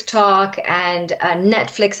and TikTok and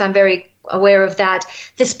Netflix. I'm very aware of that.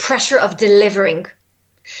 This pressure of delivering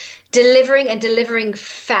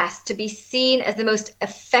fast, to be seen as the most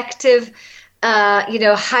effective,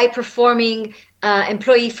 high performing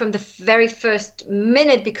employee from the very first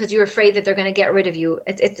minute, because you're afraid that they're going to get rid of you.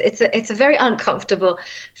 It's a very uncomfortable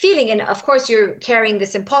feeling. And of course, you're carrying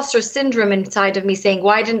this imposter syndrome inside of me, saying,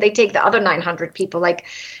 why didn't they take the other 900 people?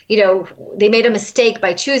 They made a mistake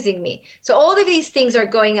by choosing me. So all of these things are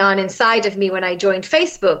going on inside of me when I joined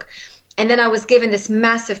Facebook. And then I was given this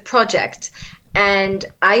massive project. And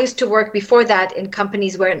I used to work before that in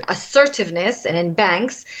companies where assertiveness, and in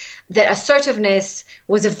banks, that assertiveness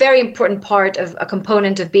was a very important part of a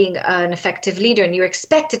component of being an effective leader. And you're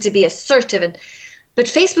expected to be assertive. But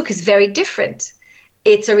Facebook is very different.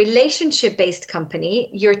 It's a relationship-based company.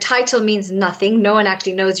 Your title means nothing. No one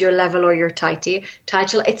actually knows your level or your title.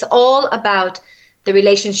 It's all about the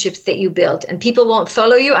relationships that you build. And people won't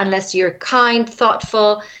follow you unless you're kind,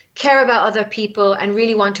 thoughtful, care about other people, and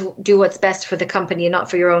really want to do what's best for the company and not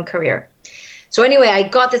for your own career. So anyway, I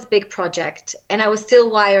got this big project, and I was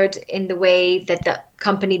still wired in the way that the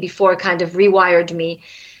company before kind of rewired me.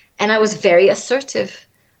 And I was very assertive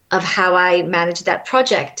of how I managed that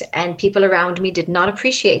project, and people around me did not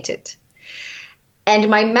appreciate it. And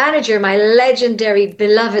my manager, my legendary,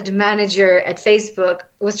 beloved manager at Facebook,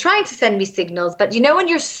 was trying to send me signals. But when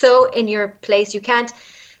you're so in your place, you can't,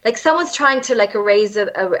 like someone's trying to raise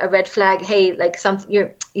a red flag. Hey,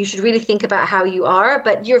 you should really think about how you are,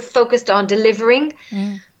 but you're focused on delivering.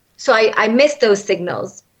 So I missed those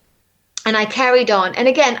signals. And I carried on. And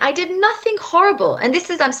again, I did nothing horrible. And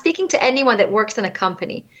I'm speaking to anyone that works in a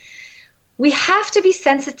company. We have to be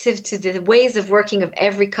sensitive to the ways of working of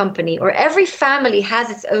every company, or every family has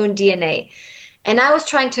its own DNA. And I was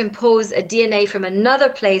trying to impose a DNA from another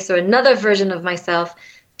place or another version of myself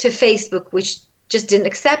to Facebook, which just didn't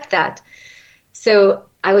accept that. So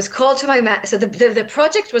I was called to so the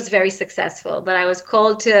project was very successful, but I was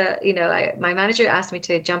called to, my manager asked me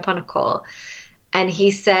to jump on a call. And he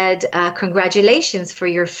said, congratulations for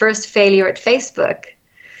your first failure at Facebook.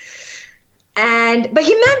 But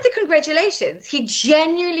he meant the congratulations. He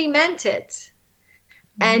genuinely meant it.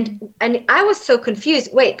 And I was so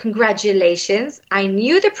confused. Wait, congratulations. I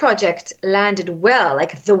knew the project landed well,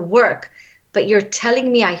 like the work, but you're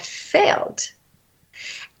telling me I failed.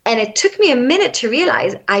 And it took me a minute to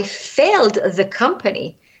realize I failed the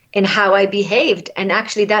company in how I behaved. And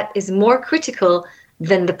actually that is more critical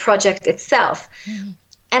than the project itself.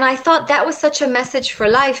 And I thought that was such a message for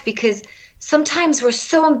life, because sometimes we're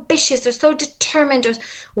so ambitious or so determined, or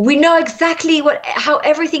we know exactly how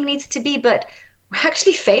everything needs to be, but we're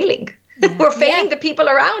actually failing. Yeah. We're failing the people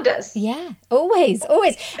around us. Yeah, always.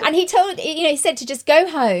 And he told, he said to just go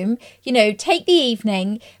home, take the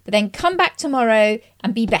evening, but then come back tomorrow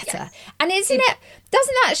and be better. Yes. And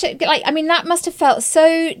doesn't that show, that must have felt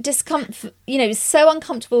so discomfort, so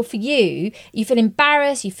uncomfortable for you. You feel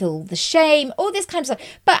embarrassed, you feel the shame, all this kind of stuff.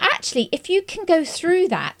 But actually, if you can go through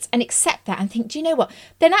that and accept that and think, do you know what?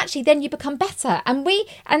 Then you become better. And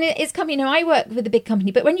it's coming, I work with a big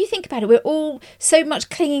company, but when you think about it, we're all so much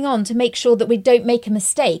clinging on to make sure that we don't make a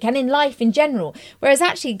mistake, and in life in general. Whereas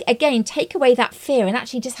actually, again, take away that fear and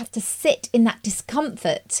actually just have to sit in that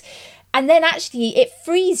discomfort. And then actually it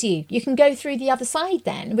frees you. You can go through the other side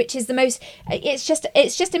then, which is it's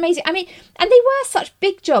just amazing. And they were such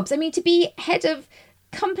big jobs. To be head of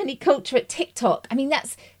company culture at TikTok,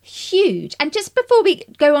 that's huge. And just before we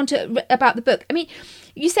go on to about the book,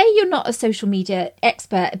 you say you're not a social media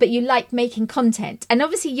expert, but you like making content. And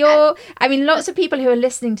obviously lots of people who are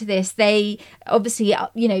listening to this, they obviously,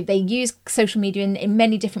 they use social media in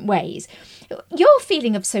many different ways. Your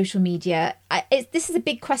feeling of social media, this is a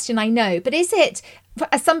big question, I know, but is it,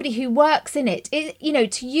 as somebody who works in it,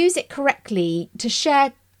 to use it correctly, to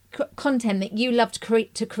share content that you love to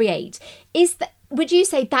create, would you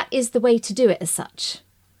say that is the way to do it as such?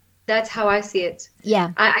 That's how I see it.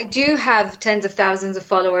 Yeah. I do have tens of thousands of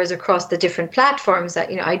followers across the different platforms that,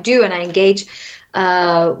 I do, and I engage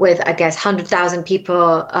with, I guess, 100,000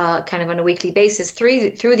 people kind of on a weekly basis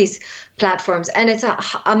through these platforms. And it's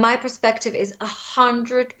my perspective is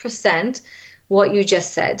 100% what you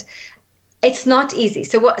just said. It's not easy.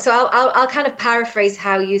 So I'll kind of paraphrase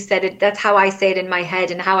how you said it. That's how I say it in my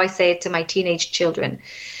head and how I say it to my teenage children.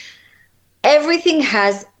 Everything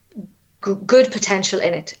has good potential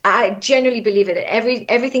in it. I genuinely believe it.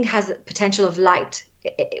 Everything has a potential of light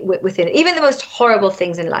within it, even the most horrible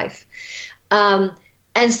things in life.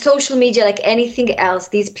 And social media, like anything else,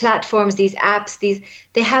 these platforms, these apps,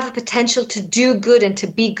 they have a potential to do good and to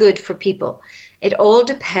be good for people. It all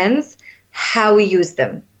depends how we use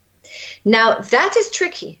them. Now, that is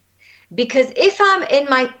tricky, because if I'm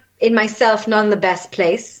in myself not in the best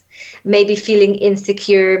place, maybe feeling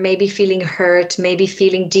insecure, maybe feeling hurt, maybe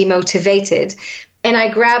feeling demotivated, and I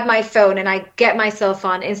grab my phone and I get myself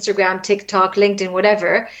on Instagram, TikTok, LinkedIn,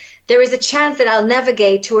 whatever, there is a chance that I'll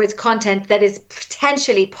navigate towards content that is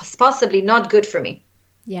potentially, possibly not good for me.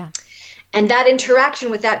 Yeah. And that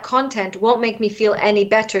interaction with that content won't make me feel any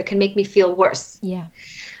better. It can make me feel worse. Yeah.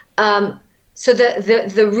 So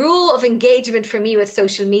the rule of engagement for me with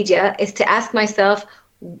social media is to ask myself,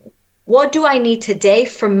 what do I need today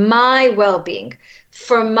for my well-being,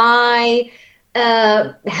 for my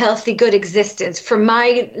healthy, good existence, for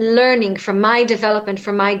my learning, for my development,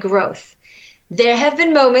 for my growth? There have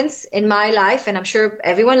been moments in my life, and I'm sure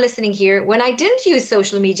everyone listening here, when I didn't use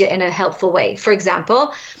social media in a helpful way. For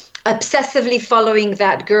example, obsessively following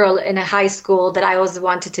that girl in a high school that I always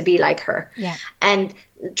wanted to be like her. Yeah. And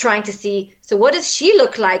trying to see, so what does she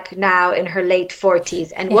look like now in her late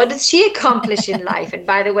 40s? And what does she accomplish in life? And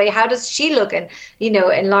by the way, how does she look? And,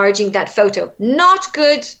 enlarging that photo. Not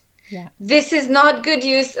good. Yeah. This is not good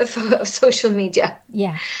use of social media.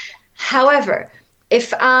 Yeah. However,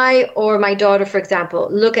 if I or my daughter, for example,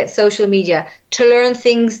 look at social media to learn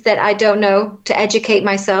things that I don't know, to educate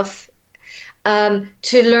myself,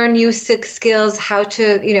 to learn new skills, how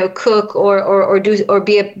to, cook or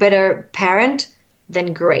be a better parent,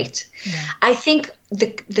 then great. Yeah. I think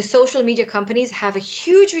the social media companies have a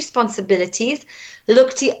huge responsibilities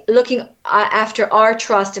looking after our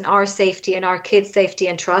trust and our safety and our kids' safety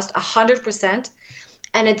and trust 100%.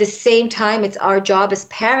 And at the same time, it's our job as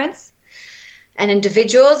parents and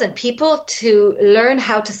individuals and people to learn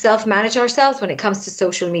how to self-manage ourselves when it comes to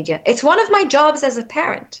social media. It's one of my jobs as a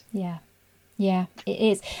parent. Yeah, it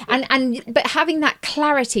is. But having that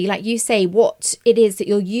clarity, like you say, what it is that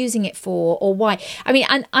you're using it for or why. I mean,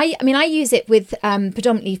 I use it with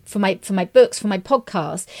predominantly for my books, for my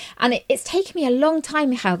podcast. And it's taken me a long time,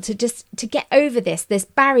 Michal, to get over this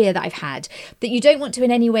barrier that I've had, that you don't want to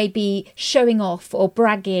in any way be showing off or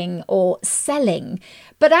bragging or selling.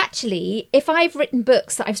 But actually, if I've written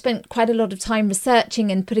books that I've spent quite a lot of time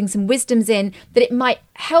researching and putting some wisdoms in, that it might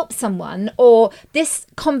help someone, or this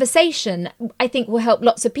conversation, I think, will help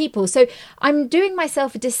lots of people. So I'm doing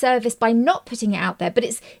myself a disservice by not putting it out there.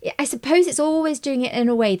 But I suppose it's always doing it in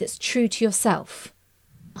a way that's true to yourself.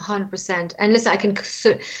 100%. And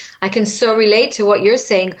listen, I can so relate to what you're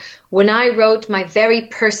saying. When I wrote my very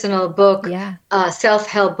personal book,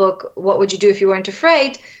 self-help book, What Would You Do If You Weren't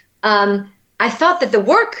Afraid? I thought that the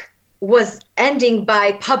work was ending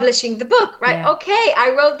by publishing the book, right? Yeah. Okay,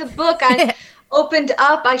 I wrote the book. I opened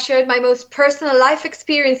up. I shared my most personal life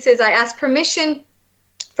experiences. I asked permission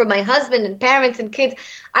from my husband and parents and kids.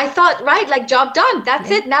 I thought, right, like, job done.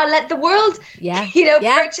 That's it. Now let the world,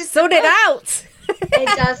 purchase. Sort it out.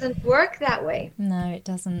 It doesn't work that way. No, it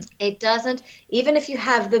doesn't. It doesn't. Even if you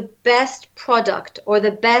have the best product or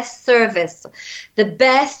the best service, the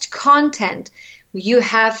best content, you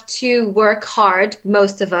have to work hard,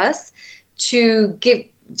 most of us, to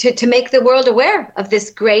make the world aware of this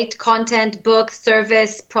great content, book,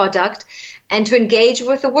 service, product, and to engage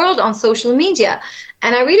with the world on social media.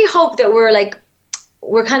 And I really hope that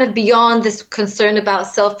we're kind of beyond this concern about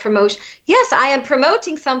self-promotion. Yes, I am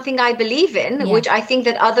promoting something I believe in, which I think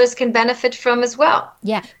that others can benefit from as well.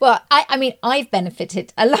 Yeah. Well, I mean, I've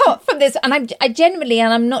benefited a lot from this, and I genuinely,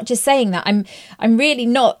 and I'm not just saying that. I'm really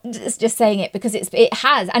not just saying it because it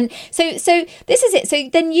has. And so this is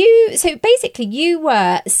it. So basically you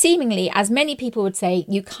were seemingly, as many people would say,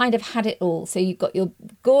 you kind of had it all. So you've got your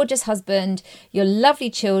gorgeous husband, your lovely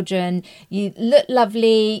children, you look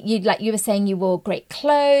lovely. You were saying, you wore great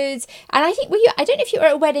clothes, and I think I don't know if you were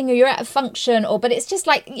at a wedding or you're at a function, but it's just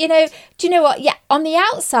like, do you know what? Yeah, on the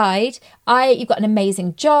outside, you've got an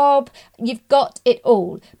amazing job, you've got it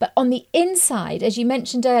all, but on the inside, as you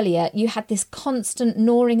mentioned earlier, you had this constant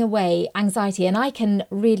gnawing away anxiety, and I can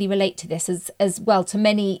really relate to this as well, to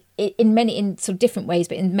many in sort of different ways,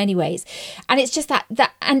 but in many ways. And it's just that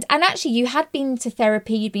and actually you had been to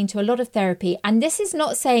therapy, you'd been to a lot of therapy, and this is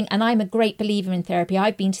not saying, and I'm a great believer in therapy,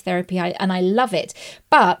 I've been to therapy and I love it,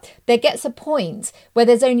 but there gets a point where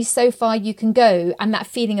there's only so far you can go, and that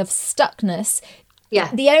feeling of stuckness,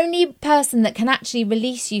 the only person that can actually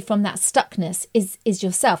release you from that stuckness is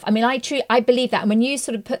yourself. I mean, I believe that. And when you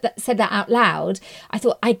sort of said that out loud, I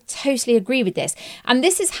thought, I totally agree with this. And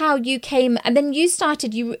this is how you came. And then you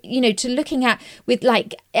started, to looking at with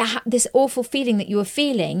like this awful feeling that you were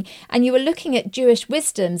feeling. And you were looking at Jewish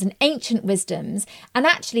wisdoms and ancient wisdoms, and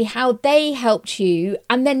actually how they helped you.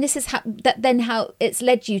 And then this is how it's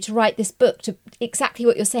led you to write this book, to exactly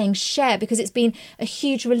what you're saying, share, because it's been a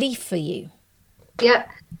huge relief for you. Yeah.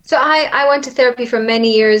 So I went to therapy for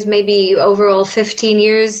many years, maybe overall 15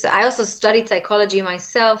 years. I also studied psychology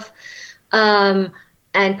myself, and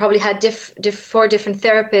probably had four different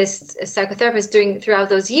psychotherapists throughout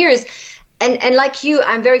those years. And like you,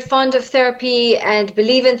 I'm very fond of therapy and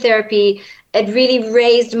believe in therapy. It really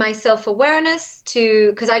raised my self-awareness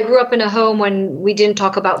because I grew up in a home when we didn't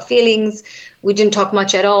talk about feelings. We didn't talk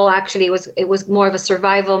much at all. Actually, it was more of a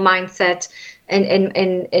survival mindset.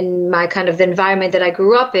 In my kind of the environment that I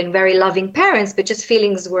grew up in, very loving parents, but just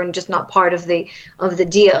feelings were just not part of the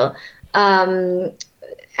deal.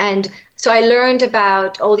 And so I learned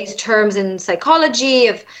about all these terms in psychology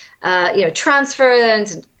of,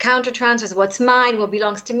 transference and counter transfers, what's mine, what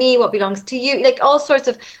belongs to me, what belongs to you, like all sorts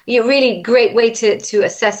of really great way to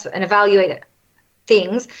assess and evaluate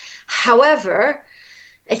things. However,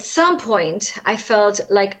 at some point, I felt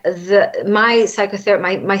like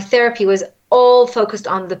my therapy was all focused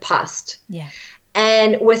on the past. Yeah.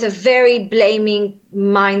 And with a very blaming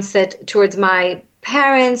mindset towards my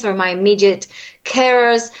parents or my immediate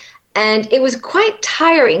carers. And it was quite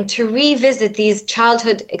tiring to revisit these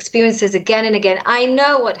childhood experiences again and again. I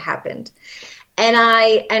know what happened. And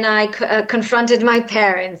I confronted my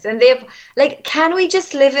parents, and they're like, can we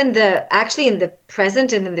just live in the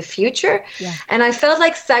present and in the future? Yeah. And I felt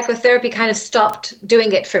like psychotherapy kind of stopped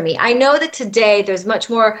doing it for me. I know that today there's much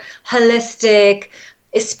more holistic,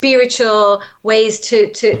 spiritual ways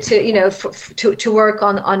to work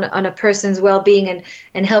on a person's well-being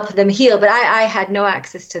and help them heal, but I had no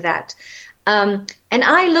access to that. And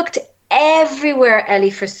I looked everywhere, Ellie,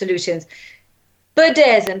 for solutions.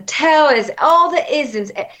 Buddhism, Taoism, all the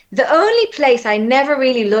isms. The only place I never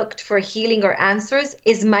really looked for healing or answers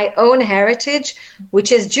is my own heritage,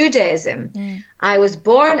 which is Judaism. I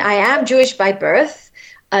am Jewish by birth.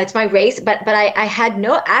 It's my race, but I had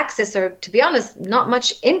no access, or to be honest, not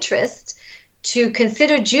much interest to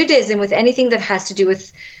consider Judaism with anything that has to do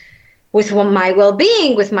with my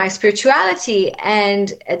well-being, with my spirituality.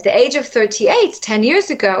 And at the age of 38, 10 years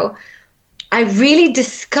ago, I really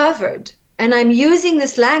discovered, and I'm using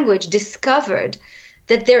this language, discovered,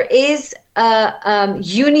 that there is a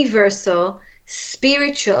universal,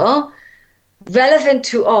 spiritual, relevant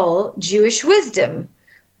to all Jewish wisdom,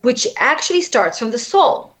 which actually starts from the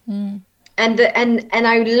soul. And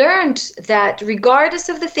I learned that regardless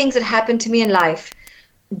of the things that happened to me in life,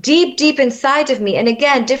 deep inside of me, and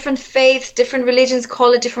again, different faiths, different religions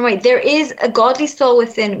call it different way, there is a godly soul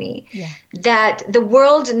within me that the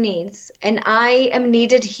world needs, and I am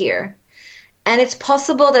needed here. And it's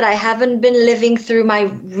possible that I haven't been living through my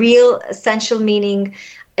real essential meaning.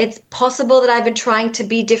 It's possible that I've been trying to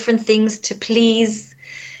be different things to please,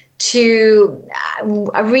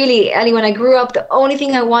 really, Ellie, when I grew up, the only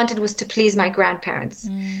thing I wanted was to please my grandparents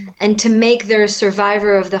and to make their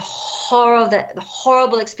survivor of the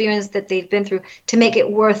horrible experience that they've been through, to make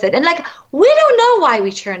it worth it. And like, we don't know why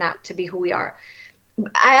we turn out to be who we are.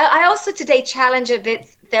 I also today challenge a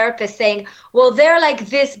bit therapists saying, well, they're like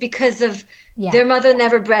this because of their mother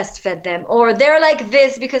never breastfed them, or they're like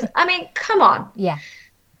this because, I mean, come on. Yeah.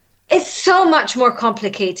 It's so much more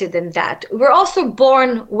complicated than that. We're also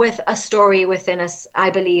born with a story within us, I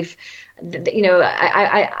believe. You know,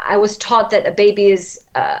 I was taught that a baby is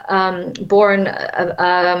born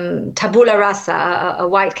tabula rasa, a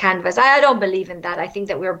white canvas. I don't believe in that. I think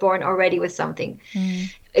that we're born already with something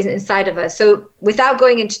inside of us. So without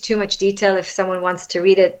going into too much detail, if someone wants to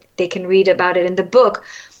read it, they can read about it in the book.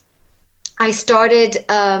 I started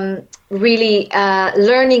really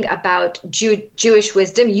learning about Jewish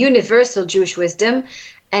wisdom, universal Jewish wisdom,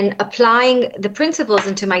 and applying the principles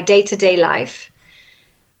into my day-to-day life.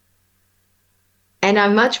 And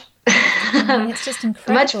I'm it's just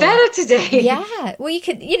incredible. Much better today. Yeah. Well, you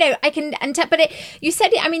could, you know, you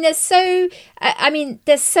said it, I mean, there's so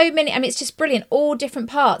many, I mean, it's just brilliant, all different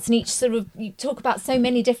parts, and each sort of, you talk about so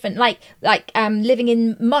many different, like living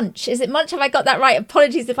in Munch. Is it Munch? Have I got that right?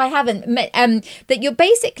 Apologies if I haven't. That you're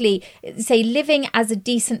basically, say, living as a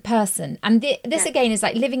decent person. And this again is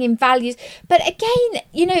like living in values. But again,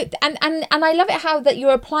 you know, and I love it how that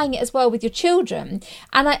you're applying it as well with your children.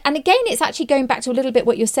 And again, it's actually going back to a little bit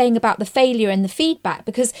what you're saying about the failure and the feedback,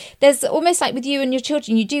 because there's almost like with you and your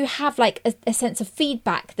children, you do have like a sense of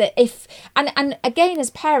feedback that if, and again,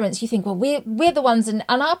 as parents, you think, well, we're the ones, and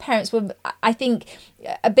our parents were, I think,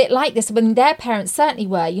 a bit like this when their parents certainly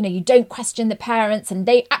were, you know, you don't question the parents and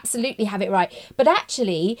they absolutely have it right. But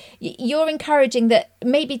actually, you're encouraging that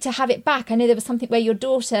maybe to have it back. I know there was something where your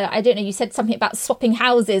daughter, I don't know, you said something about swapping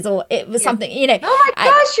houses, or it was something, you know. Oh my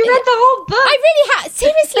gosh, you read the whole book. I really have.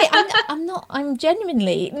 Seriously, I'm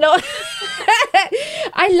genuinely not.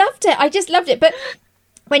 I loved it. I just loved it. But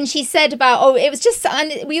when she said about, it was just,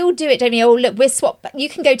 and we all do it, don't we? Oh, look, we're swap. You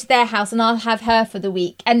can go to their house and I'll have her for the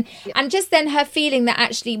week. And just then her feeling that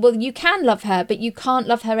actually, well, you can love her, but you can't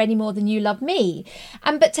love her any more than you love me.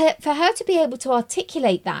 But for her to be able to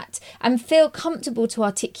articulate that and feel comfortable to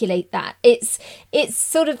articulate that, it's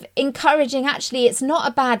sort of encouraging. Actually, it's not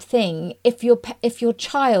a bad thing if your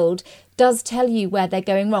child does tell you where they're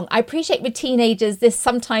going wrong. I appreciate with teenagers, this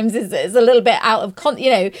sometimes is a little bit out of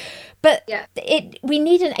but we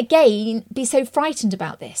needn't again be so frightened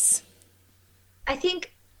about this. I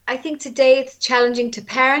think today it's challenging to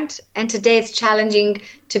parent, and today it's challenging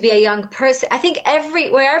to be a young person. I think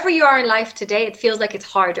wherever you are in life today, it feels like it's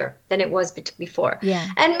harder than it was before. Yeah.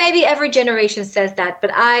 And maybe every generation says that,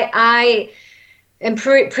 but I am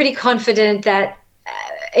pretty confident that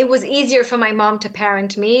it was easier for my mom to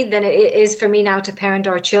parent me than it is for me now to parent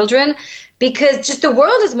our children, because just the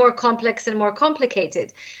world is more complex and more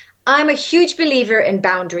complicated. I'm a huge believer in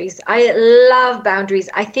boundaries. I love boundaries.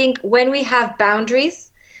 I think when we have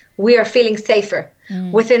boundaries, we are feeling safer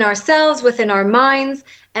within ourselves, within our minds.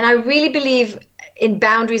 And I really believe in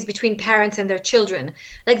boundaries between parents and their children.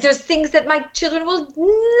 Like, there's things that my children will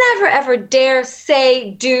never, ever dare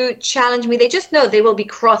say, do, challenge me. They just know they will be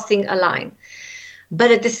crossing a line.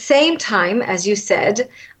 But at the same time, as you said,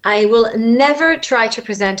 I will never try to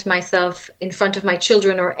present myself in front of my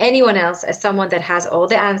children or anyone else as someone that has all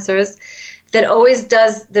the answers, that always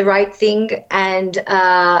does the right thing and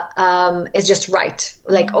is just right,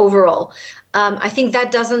 like overall. I think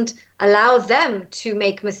that doesn't allow them to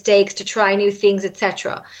make mistakes, to try new things,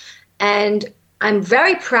 etc. And I'm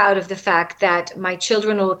very proud of the fact that my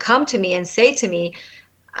children will come to me and say to me,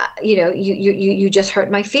 you just hurt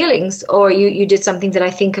my feelings, or you did something that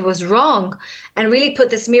I think was wrong, and really put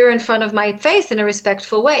this mirror in front of my face in a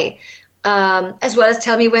respectful way, as well as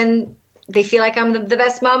tell me when they feel like I'm the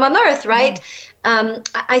best mom on earth, right?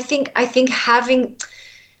 I think having,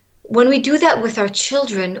 when we do that with our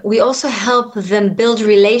children, we also help them build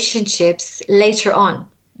relationships later on.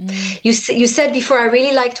 You said before, I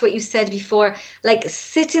really liked what you said before, like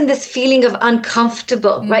sit in this feeling of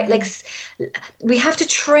uncomfortable, right? Like we have to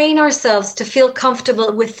train ourselves to feel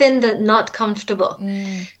comfortable within the not comfortable.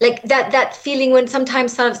 Like that feeling when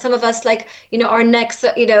sometimes some of us, like, our necks,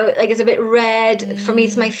 like it's a bit red. For me,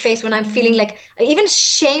 it's my face when I'm feeling like even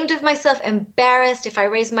ashamed of myself, embarrassed if I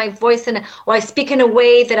raise my voice or I speak in a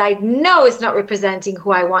way that I know is not representing who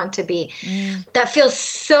I want to be. That feels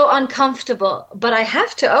so uncomfortable, but I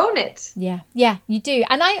have to own it. Yeah, you do.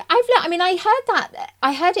 And I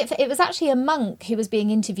heard it was actually a monk who was being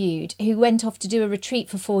interviewed who went off to do a retreat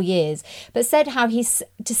for 4 years, but said how he's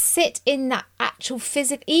to sit in that actual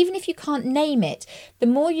physical, even if you can't name it, the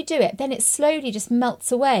more you do it, then it slowly just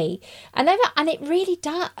melts away. And it really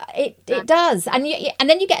does. It does. And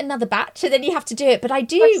then you get another batch, and then you have to do it. But I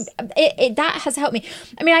do, that has helped me.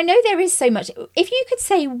 I mean, I know there is so much. If you could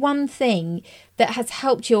say one thing that has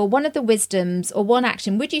helped you, or one of the wisdoms, or one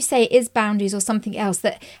action, would you say it is boundaries, or something else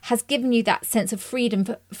that has given you that sense of freedom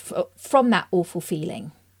from that awful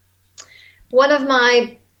feeling? One of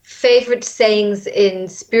my favorite sayings in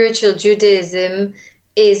spiritual Judaism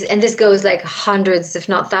is, and this goes like hundreds, if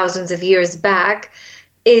not thousands of years back,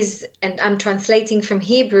 is, and I'm translating from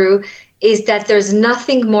Hebrew, is that there's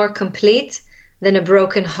nothing more complete than a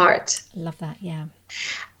broken heart. Love that, yeah.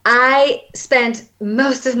 I spent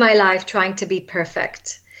most of my life trying to be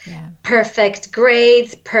perfect. Yeah. Perfect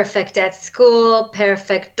grades, perfect at school,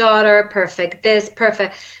 perfect daughter, perfect this,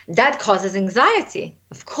 perfect. That causes anxiety,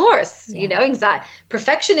 of course. Yeah. Anxiety.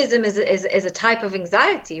 Perfectionism is a type of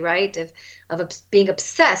anxiety, right? Of being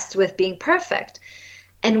obsessed with being perfect.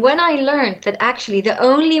 And when I learned that actually the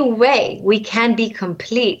only way we can be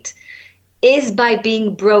complete is by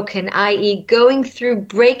being broken, i.e., going through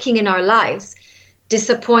breaking in our lives,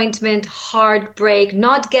 disappointment, heartbreak,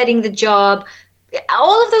 not getting the job,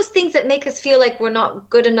 all of those things that make us feel like we're not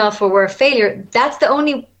good enough or we're a failure, that's the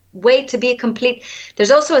only way to be complete.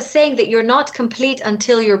 There's also a saying that you're not complete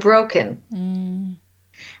until you're broken.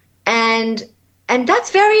 And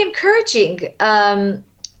that's very encouraging.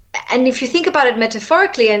 And if you think about it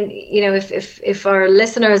metaphorically, and if our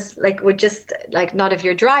listeners would just not if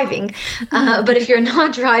you're driving, but if you're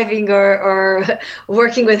not driving or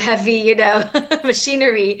working with heavy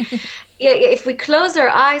machinery, if we close our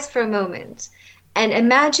eyes for a moment and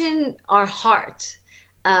imagine our heart,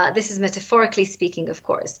 this is metaphorically speaking, of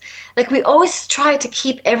course, we always try to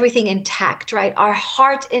keep everything intact, right? Our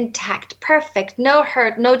heart intact, perfect, no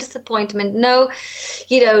hurt, no disappointment, no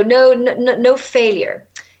failure.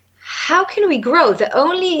 How can we grow?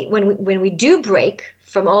 When we do break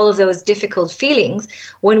from all of those difficult feelings,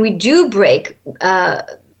 when we do break, and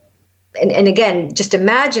again, just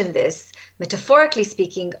imagine this, metaphorically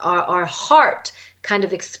speaking, our heart kind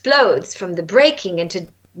of explodes from the breaking into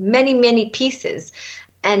many, many pieces.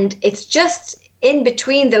 And it's just in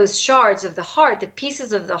between those shards of the heart, the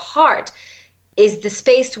pieces of the heart, is the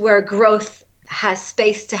space where growth has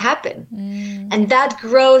space to happen. And that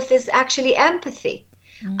growth is actually empathy.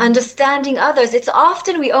 Understanding others. It's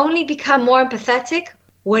often we only become more empathetic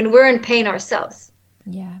when we're in pain ourselves.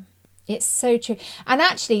 Yeah, it's so true. And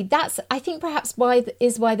actually, I think perhaps why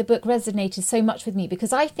the book resonated so much with me,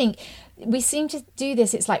 because I think we seem to do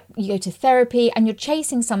this. It's like you go to therapy and you're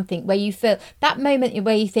chasing something where you feel that moment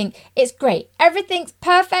where you think it's great, everything's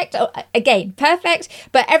perfect, perfect,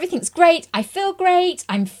 but everything's great, I feel great,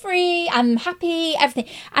 I'm free, I'm happy,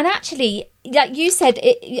 everything. And actually, like you said,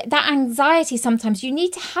 that anxiety, sometimes you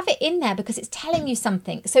need to have it in there because it's telling you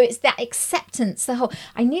something. So it's that acceptance, the whole,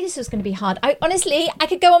 I knew this was going to be hard. Honestly, I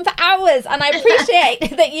could go on for hours, and I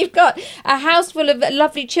appreciate that you've got a house full of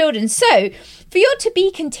lovely children. So for your to be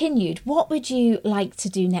continued, what would you like to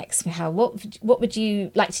do next, Michal? What would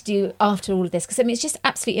you like to do after all of this? Because I mean, it's just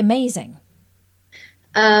absolutely amazing.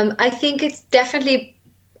 I think it's definitely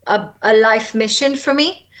a life mission for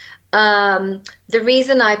me. The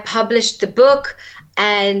reason I published the book,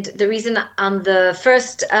 and the reason on the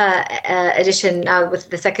first edition, with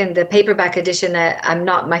the paperback edition,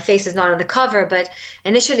 my face is not on the cover, but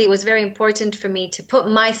initially it was very important for me to put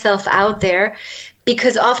myself out there,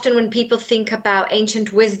 because often when people think about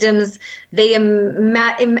ancient wisdoms, they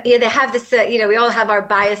have this, we all have our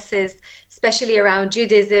biases, especially around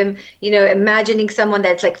Judaism, imagining someone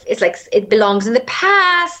that's like, it belongs in the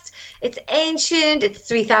past, it's ancient, it's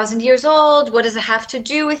 3,000 years old, what does it have to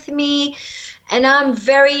do with me? And I'm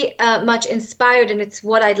very much inspired, and it's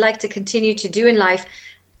what I'd like to continue to do in life.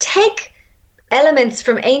 Take elements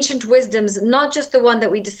from ancient wisdoms, not just the one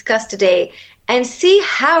that we discussed today, and see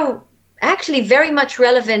how actually very much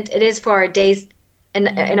relevant it is for our days and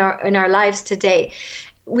in our lives today.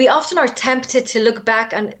 We often are tempted to look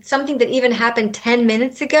back on something that even happened 10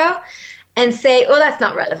 minutes ago and say, oh, that's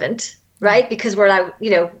not relevant, right? Because we're like,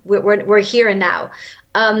 we're here and now.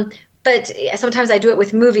 But sometimes I do it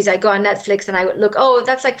with movies. I go on Netflix and I would look, oh,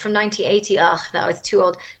 that's like from 1980. Oh, no, it's too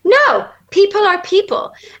old. No, people are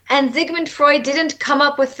people. And Sigmund Freud didn't come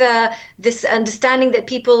up with this understanding that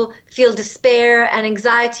people feel despair and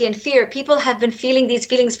anxiety and fear. People have been feeling these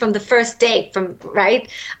feelings from the first day,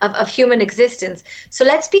 of human existence. So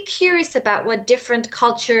let's be curious about what different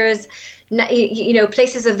cultures,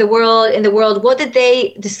 places of the world, what did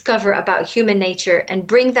they discover about human nature, and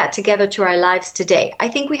bring that together to our lives today. I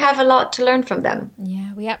think we have a lot to learn from them.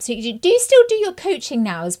 Yeah, we absolutely do. Do you still do your coaching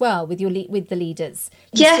now as well with the leaders?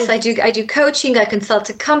 Yes, I do. I do coaching. I consult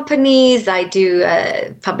to companies. I do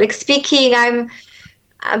public speaking.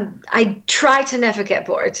 I try to never get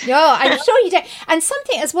bored. Yeah, I'm sure you don't. And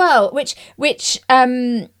something as well, which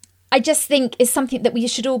I just think is something that we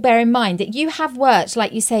should all bear in mind, that you have worked,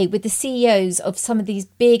 like you say, with the CEOs of some of these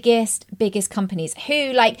biggest companies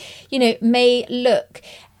who, may look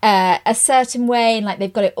a certain way and like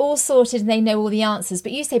they've got it all sorted and they know all the answers.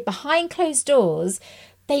 But you say behind closed doors,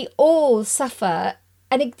 they all suffer.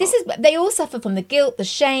 And they all suffer from the guilt, the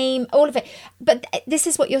shame, all of it. But this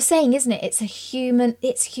is what you're saying, isn't it? It's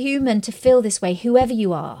human to feel this way, whoever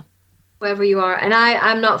you are. Whoever you are. And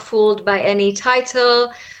I'm not fooled by any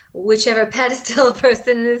title, whichever pedestal a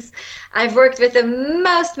person is. I've worked with the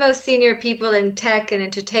most senior people in tech and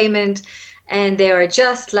entertainment, and they are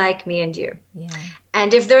just like me and you. Yeah.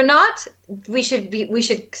 And if they're not, we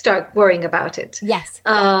should start worrying about it. Yes.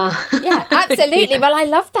 Yeah, absolutely. Yeah. Well, I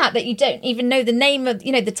love that you don't even know the name of,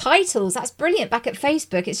 the titles. That's brilliant. Back at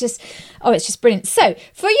Facebook, it's just brilliant. So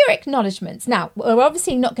for your acknowledgements, now we're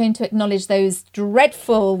obviously not going to acknowledge those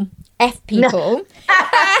dreadful F people.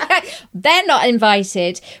 No. They're not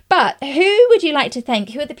invited. But who would you like to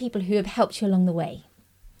thank? Who are the people who have helped you along the way?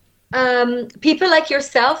 People like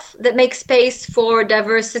yourself that make space for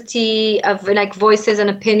diversity of voices and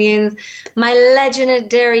opinions. My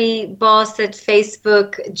legendary boss at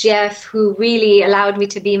Facebook, Jeff, who really allowed me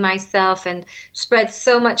to be myself and spread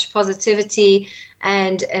so much positivity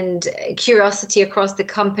and curiosity across the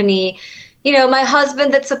company. My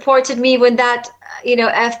husband that supported me when that,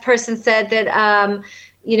 F person said that,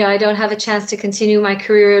 I don't have a chance to continue my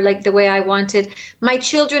career like the way I wanted. My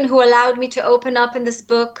children who allowed me to open up in this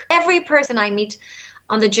book. Every person I meet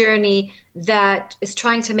on the journey that is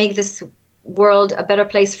trying to make this world a better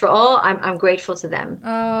place for all, I'm grateful to them.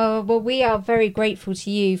 Oh, well, we are very grateful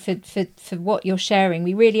to you for what you're sharing.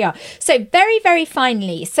 We really are. So very, very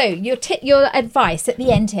finally, so your advice at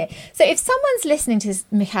the end here. So if someone's listening to this,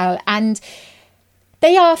 Michal, and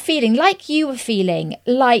they are feeling like you were feeling,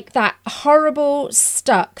 like that horrible,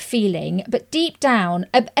 stuck feeling, but deep down,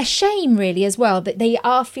 a shame really as well, that they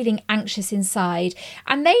are feeling anxious inside.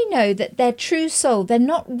 And they know that their true soul, they're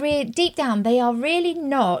not deep down, they are really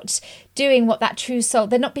not doing what that true soul,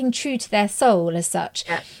 they're not being true to their soul as such.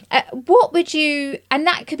 Yeah. What would you, and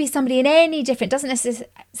that could be somebody in any different, doesn't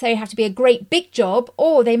necessarily have to be a great big job,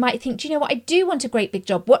 or they might think, do you know what, I do want a great big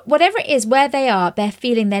job. Whatever it is, where they are, they're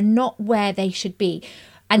feeling they're not where they should be.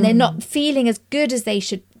 And they're not feeling as good as they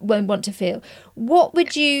should want to feel. What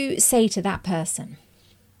would you say to that person?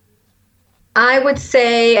 I would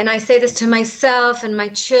say, and I say this to myself and my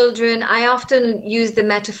children, I often use the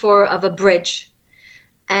metaphor of a bridge.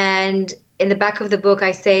 And in the back of the book,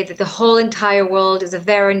 I say that the whole entire world is a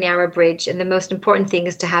very narrow bridge. And the most important thing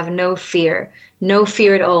is to have no fear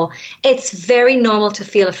at all. It's very normal to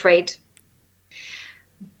feel afraid.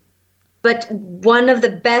 But one of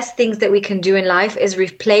the best things that we can do in life is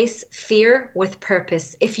replace fear with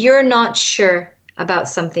purpose. If you're not sure about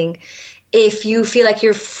something, if you feel like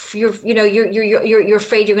you're afraid you're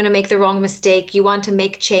going to make the wrong mistake, you want to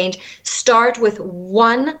make change, start with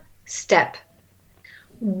one step.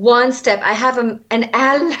 One step. I have an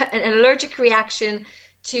allergic reaction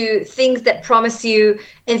to things that promise you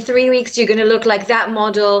in 3 weeks you're going to look like that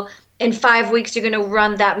model, in 5 weeks you're going to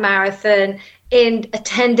run that marathon, in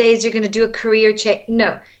 10 days you're going to do a career change.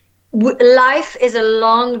 No, life is a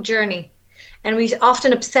long journey, and we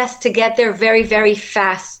often obsess to get there very, very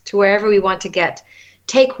fast to wherever we want to get.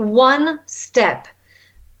 Take one step,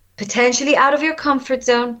 potentially out of your comfort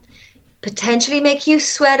zone, potentially make you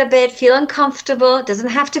sweat a bit, feel uncomfortable. It doesn't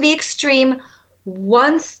have to be extreme.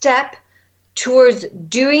 One step towards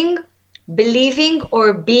doing, believing,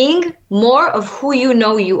 or being more of who you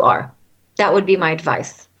know you are. That would be my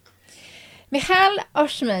advice. Michal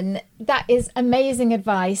Oshman, that is amazing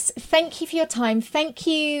advice. Thank you for your time. Thank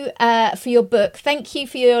you for your book. Thank you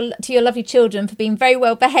to your lovely children for being very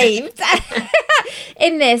well behaved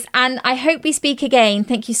in this. And I hope we speak again.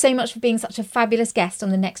 Thank you so much for being such a fabulous guest on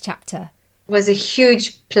the next chapter. It was a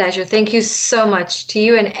huge pleasure. Thank you so much to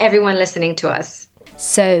you and everyone listening to us.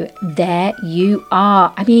 So there you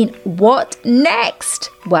are. I mean, what next?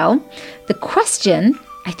 Well, the question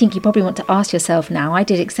I think you probably want to ask yourself now, I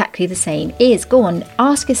did exactly the same, is go on,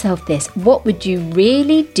 ask yourself this. What would you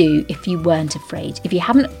really do if you weren't afraid? If you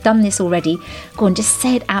haven't done this already, go on, just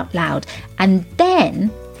say it out loud. And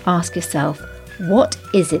then ask yourself, what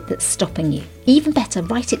is it that's stopping you? Even better,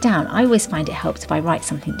 write it down. I always find it helps if I write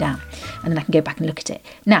something down and then I can go back and look at it.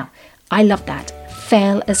 Now, I love that.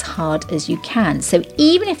 Fail as hard as you can. So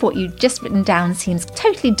even if what you've just written down seems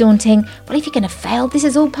totally daunting, well, if you're going to fail, this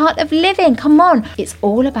is all part of living. Come on. It's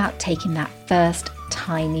all about taking that first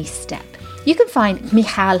tiny step. You can find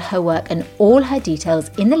Michal, her work and all her details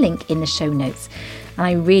in the link in the show notes. And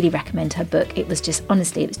I really recommend her book. It was just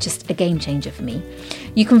a game changer for me.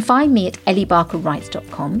 You can find me at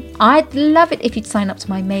elliebarkerwrites.com. I'd love it if you'd sign up to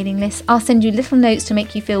my mailing list. I'll send you little notes to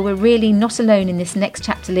make you feel we're really not alone in this next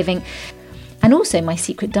chapter living. And also my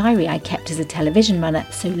secret diary I kept as a television runner,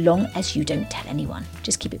 so long as you don't tell anyone.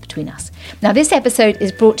 Just keep it between us. Now, this episode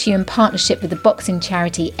is brought to you in partnership with the boxing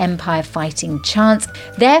charity Empire Fighting Chance.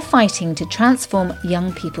 They're fighting to transform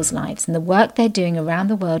young people's lives, and the work they're doing around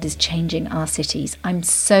the world is changing our cities. I'm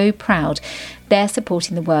so proud they're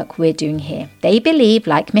supporting the work we're doing here. They believe,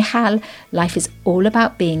 like Michal, life is all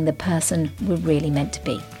about being the person we're really meant to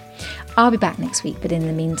be. I'll be back next week, but in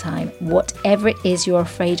the meantime, whatever it is you're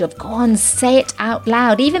afraid of, go on, say it out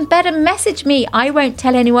loud. Even better, message me. I won't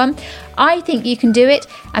tell anyone. I think you can do it,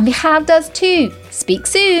 and Michal does too. Speak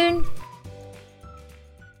soon.